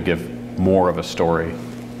 you're able to give more of a story,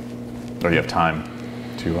 or you have time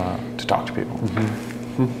to talk to people.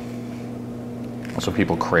 Also,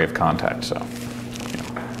 people crave contact, so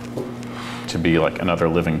to be like another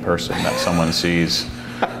living person that someone sees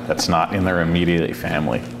that's not in their immediate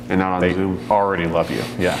family. And not on Zoom. They already love you,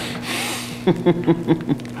 yeah.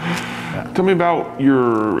 Tell me about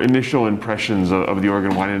your initial impressions of the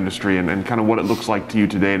Oregon wine industry and kind of what it looks like to you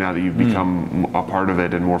today now that you've become a part of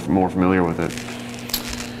it and more familiar with it.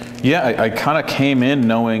 Yeah, I kind of came in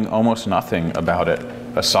knowing almost nothing about it,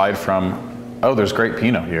 aside from, there's great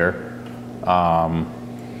Pinot here.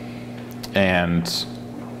 And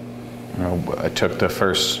I took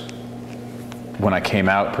when I came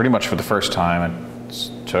out pretty much for the first time, I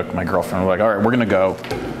took my girlfriend, we're like, all right, we're gonna go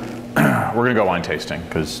wine tasting,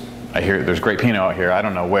 because I hear there's great Pinot out here. I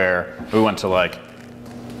don't know where. We went to like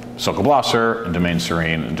Sokoblasser and Domaine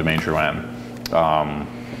Serene and Domaine Drouin,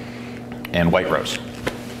 and White Rose.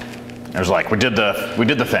 It was like we did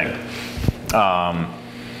the thing,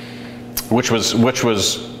 which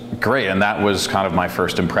was great, and that was kind of my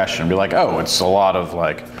first impression. Be like, it's a lot of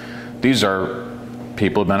like, these are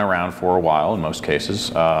people who've been around for a while in most cases,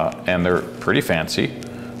 and they're pretty fancy.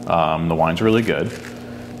 The wine's really good,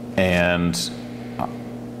 and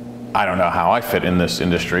I don't know how I fit in this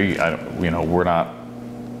industry. We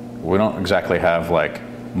don't exactly have like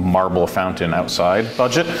marble fountain outside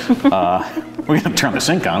budget. We can turn the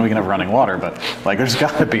sink on, we can have running water, but like there's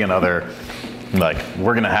got to be another, like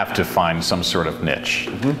we're gonna have to find some sort of niche.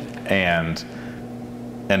 And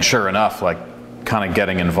sure enough, like kind of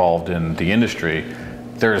getting involved in the industry,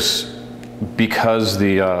 because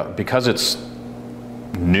it's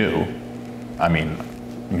new. I mean,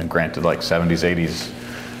 granted, like 70s, 80s,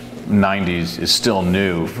 90s is still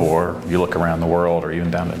new for, you look around the world or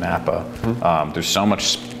even down to Napa. There's so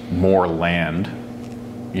much more land.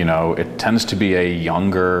 It tends to be a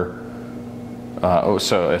younger, a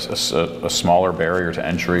smaller barrier to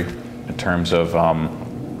entry in terms of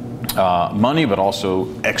money, but also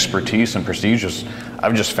expertise and prestige.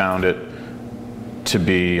 I've just found it to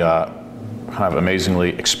be kind of amazingly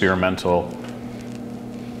experimental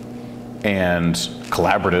and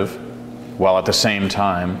collaborative, while at the same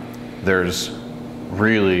time there's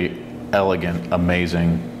really elegant,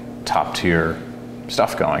 amazing, top-tier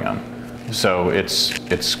stuff going on. So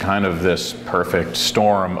it's kind of this perfect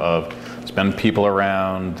storm of, it's been people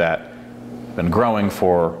around that been growing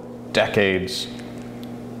for decades.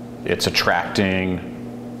 It's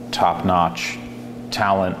attracting top-notch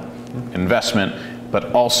talent, investment,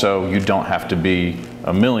 but also you don't have to be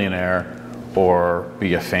a millionaire or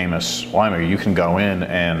be a famous winemaker. You can go in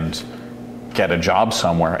and get a job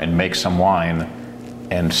somewhere and make some wine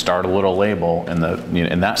and start a little label. And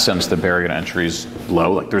in that sense, the barrier to entry is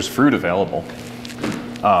low. Like, there's fruit available.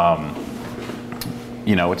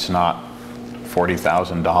 It's not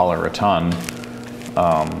 $40,000 a ton.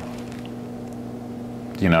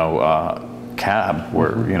 Cab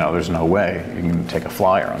where there's no way you can take a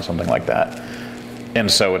flyer on something like that.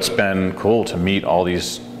 And so it's been cool to meet all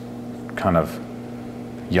these kind of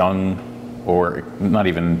young, or not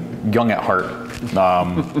even young at heart,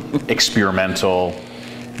 experimental,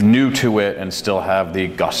 new to it, and still have the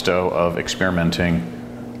gusto of experimenting,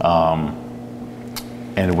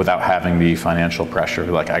 and without having the financial pressure,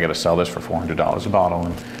 like, I got to sell this for $400 a bottle,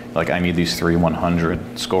 and like, I need these 3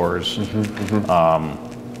 100 scores.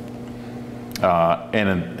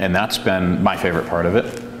 And that's been my favorite part of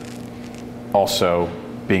it. Also,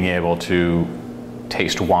 being able to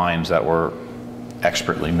taste wines that were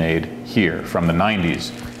expertly made here from the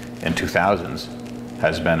 90s and 2000s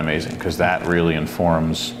has been amazing, because that really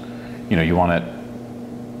informs, you want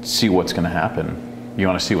to see what's going to happen. You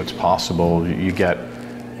want to see what's possible. You get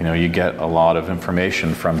a lot of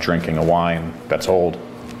information from drinking a wine that's old,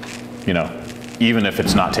 even if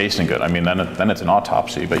it's not tasting good. I mean, then it's an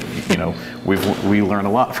autopsy, but we learn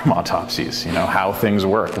a lot from autopsies, how things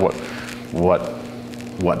work,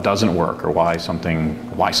 what doesn't work, or why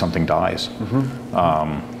something dies.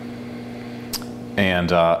 And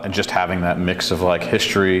just having that mix of like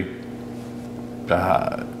history,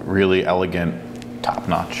 really elegant,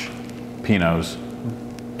 top-notch Pinots,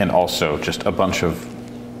 and also just a bunch of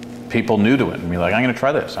people new to it, and be like, I'm going to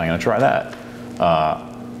try this, I'm going to try that.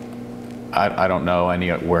 I don't know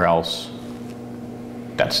anywhere else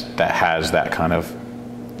that has that kind of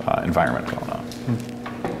environment going on.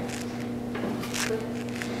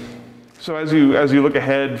 So as you look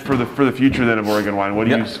ahead for the future then of Oregon wine, what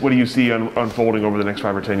do you see unfolding over the next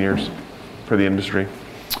 5 or 10 years for the industry?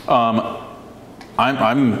 What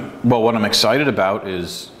I'm excited about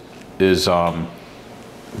is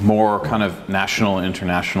more kind of national and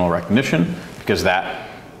international recognition, because that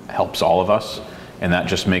helps all of us, and that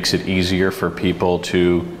just makes it easier for people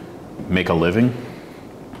to make a living.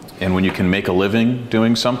 And when you can make a living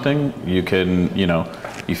doing something, you can,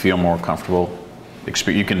 you feel more comfortable.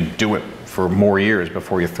 You can do it for more years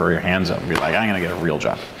before you throw your hands up and be like, I'm gonna get a real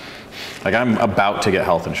job. Like, I'm about to get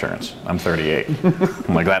health insurance. I'm 38.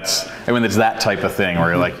 I'm like, it's that type of thing where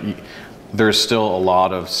you're like, there's still a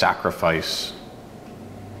lot of sacrifice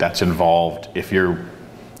that's involved if you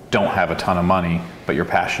don't have a ton of money, but you're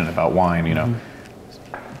passionate about wine,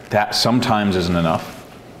 That sometimes isn't enough,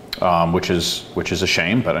 which is a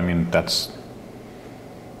shame, but I mean, that's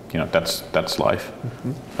life.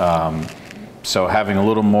 So having a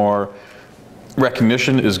little more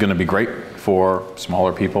recognition is going to be great for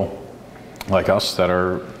smaller people like us that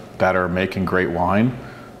are making great wine,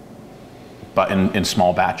 but in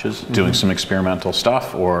small batches, doing some experimental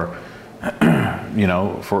stuff, or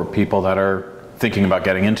for people that are thinking about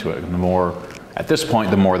getting into it. And the more, at this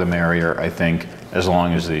point, the more the merrier, I think, as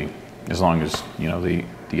long as the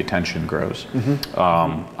attention grows.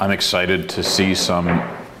 I'm excited to see some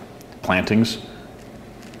plantings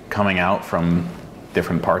coming out from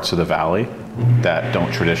different parts of the valley that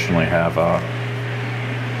don't traditionally have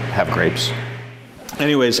grapes.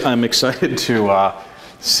 Anyways, I'm excited to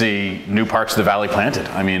see new parts of the valley planted.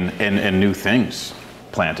 I mean, and new things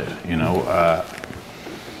planted.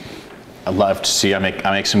 I'd love to see. I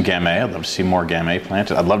make some Gamay. I'd love to see more Gamay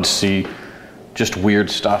planted. I'd love to see just weird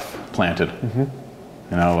stuff planted.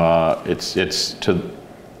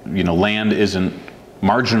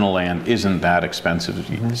 Marginal land isn't that expensive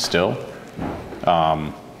still,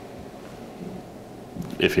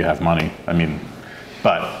 if you have money. I mean,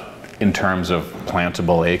 but in terms of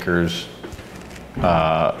plantable acres,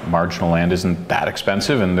 marginal land isn't that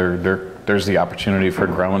expensive, and there's the opportunity for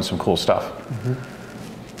growing some cool stuff.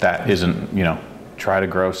 That isn't, try to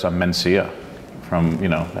grow some Mencia from,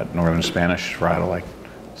 that northern Spanish varietal, like,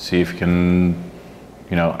 see if you can,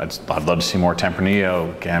 I'd love to see more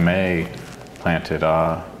Tempranillo, Gamay planted,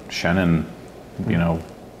 Chenin,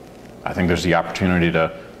 I think there's the opportunity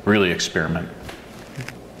to really experiment.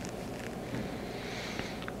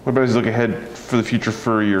 What about as you look ahead for the future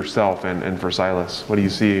for yourself and for Silas? What do you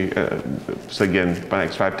see, just again, by the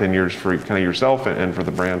next 5-10 years for kind of yourself and for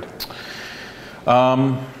the brand?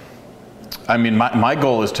 I mean, my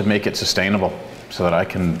goal is to make it sustainable so that I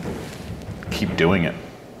can keep doing it.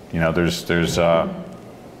 You know, there's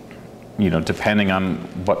you know, depending on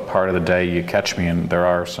what part of the day you catch me in, there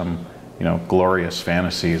are some, you know, glorious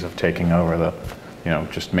fantasies of taking over the, you know,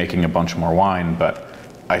 just making a bunch more wine. But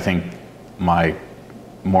I think my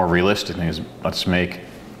more realistic thing is, let's make,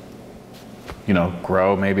 you know,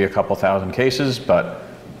 grow maybe a couple thousand cases, but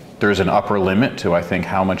there's an upper limit to, I think,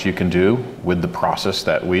 how much you can do with the process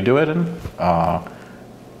that we do it in.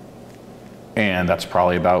 And that's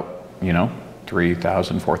probably about, you know,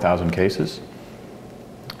 3,000, 4,000 cases.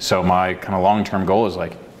 So my kind of long-term goal is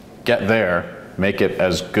like, get there, make it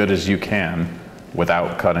as good as you can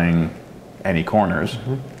without cutting any corners,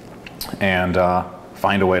 and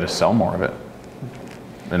find a way to sell more of it.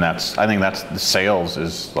 And I think that's the sales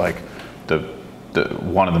is like the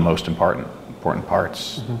one of the most important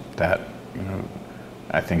parts that, you know,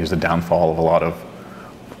 I think is the downfall of a lot of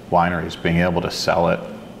wineries, being able to sell it.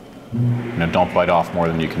 You know, don't bite off more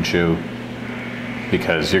than you can chew,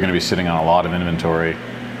 because you're going to be sitting on a lot of inventory,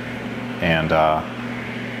 and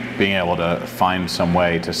being able to find some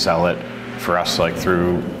way to sell it for us, like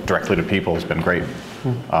through directly to people, has been great.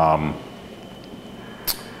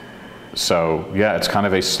 So yeah, it's kind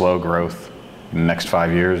of a slow growth. In the next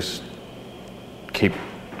 5 years, keep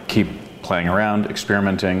playing around,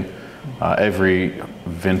 experimenting. Every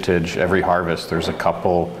vintage, every harvest, there's a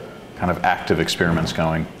couple kind of active experiments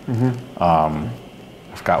going.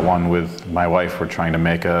 I've got one with my wife. We're trying to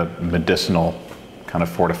make a medicinal, kind of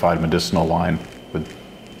fortified medicinal wine with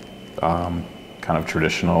kind of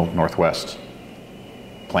traditional Northwest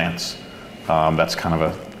plants. That's kind of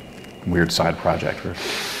a weird side project.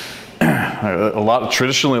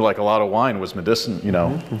 Traditionally, like a lot of wine was medicine. You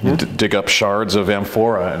know, you dig up shards of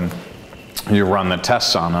amphora and you run the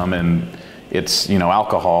tests on them, and it's, you know,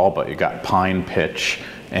 alcohol, but you got pine, pitch,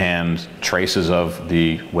 and traces of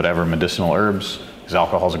the whatever medicinal herbs. Because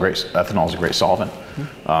ethanol is a great solvent.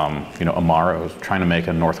 You know, Amaro, trying to make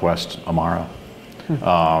a Northwest Amaro.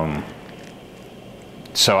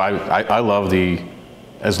 So I love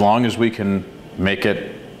as long as we can make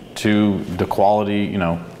it to the quality, you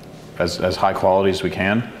know, as high quality as we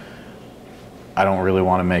can. I don't really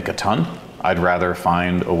want to make a ton. I'd rather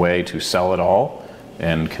find a way to sell it all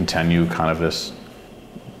and continue kind of this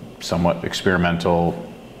somewhat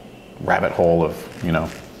experimental rabbit hole of, you know,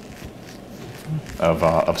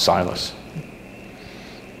 of Silas.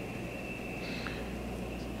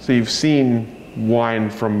 So you've seen wine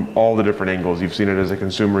from all the different angles. You've seen it as a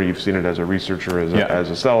consumer, you've seen it as a researcher, as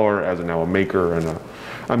a seller, as now a maker, and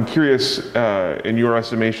I'm curious, in your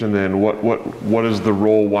estimation, then, what is the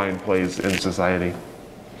role wine plays in society?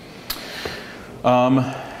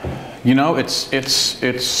 You know,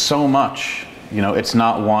 it's so much. You know, it's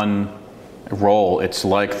not one role. It's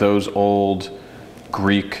like those old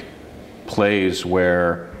Greek plays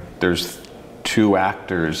where there's 2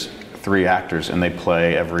 actors, 3 actors, and they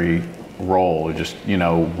play every role. Just, you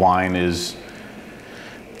know, wine is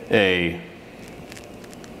a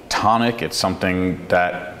tonic. It's something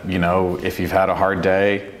that, you know, if you've had a hard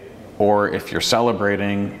day, or if you're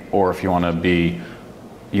celebrating, or if you want to be,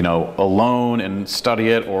 you know, alone and study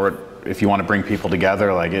it, or if you want to bring people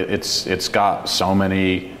together, like it's got so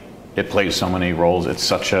many, it plays so many roles. It's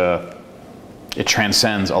it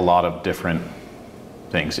transcends a lot of different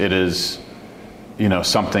things. It is, you know,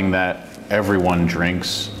 something that everyone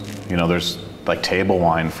drinks. You know, there's like table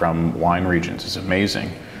wine from wine regions. It's amazing.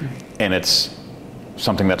 And it's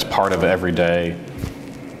something that's part of everyday,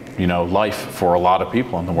 you know, life for a lot of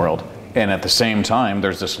people in the world. And at the same time,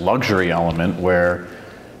 there's this luxury element where,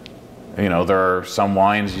 you know, there are some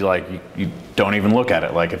wines you don't even look at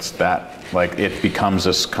it. Like it's that, like it becomes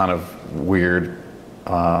this kind of weird,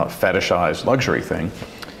 fetishized luxury thing.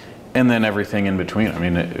 And then everything in between. I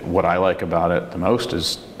mean, what I like about it the most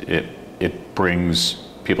is it brings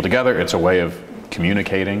people together. It's a way of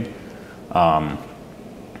communicating.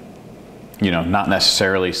 You know, not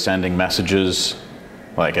necessarily sending messages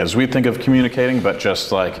like as we think of communicating, but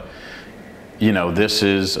just like, you know, this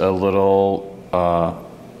is a little,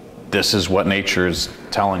 this is what nature's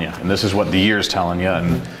telling you, and this is what the year's telling you,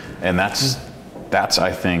 and that's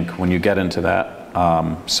I think when you get into that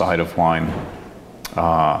side of wine,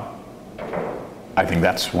 I think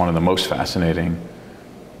that's one of the most fascinating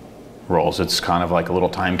roles. It's kind of like a little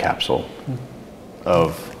time capsule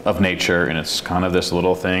of nature, and it's kind of this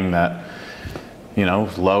little thing that, you know,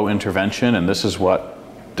 low intervention, and this is what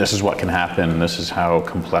can happen, and this is how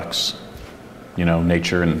complex, you know,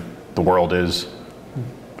 nature and the world is,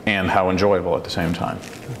 and how enjoyable at the same time.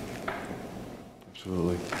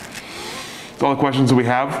 Absolutely. That's all the questions that we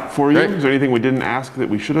have for you. Great. Is there anything we didn't ask that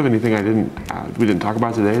we should have? Anything we didn't talk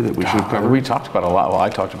about today that we should have covered? We talked about a lot. Well, I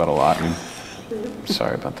talked about a lot.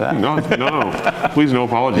 Sorry about that. No. Please, no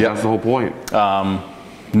apologies. Yeah. That's the whole point.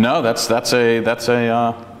 No, that's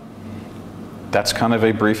kind of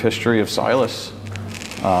a brief history of Silas,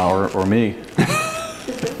 or me.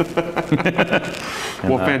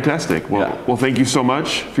 Well, fantastic. Well, thank you so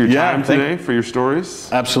much for your time today, for your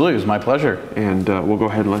stories. Absolutely, it was my pleasure. And we'll go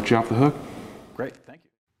ahead and let you off the hook. Great, thank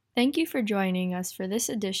you. Thank you for joining us for this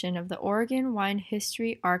edition of the Oregon Wine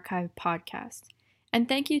History Archive podcast. And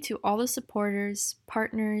thank you to all the supporters,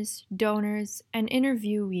 partners, donors, and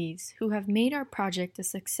interviewees who have made our project a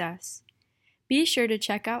success. Be sure to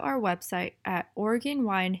check out our website at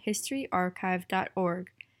OregonWineHistoryArchive.org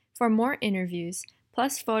for more interviews,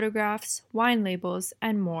 plus photographs, wine labels,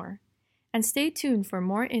 and more. And stay tuned for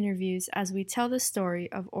more interviews as we tell the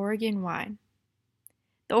story of Oregon wine.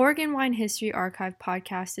 The Oregon Wine History Archive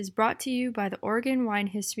podcast is brought to you by the Oregon Wine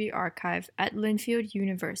History Archive at Linfield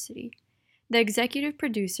University. The executive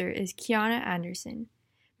producer is Kiana Anderson.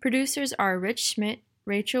 Producers are Rich Schmidt,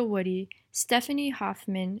 Rachel Woody, Stephanie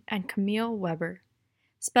Hoffman, and Camille Weber.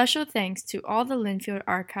 Special thanks to all the Linfield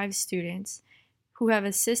Archive students who have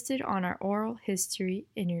assisted on our oral history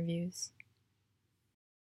interviews.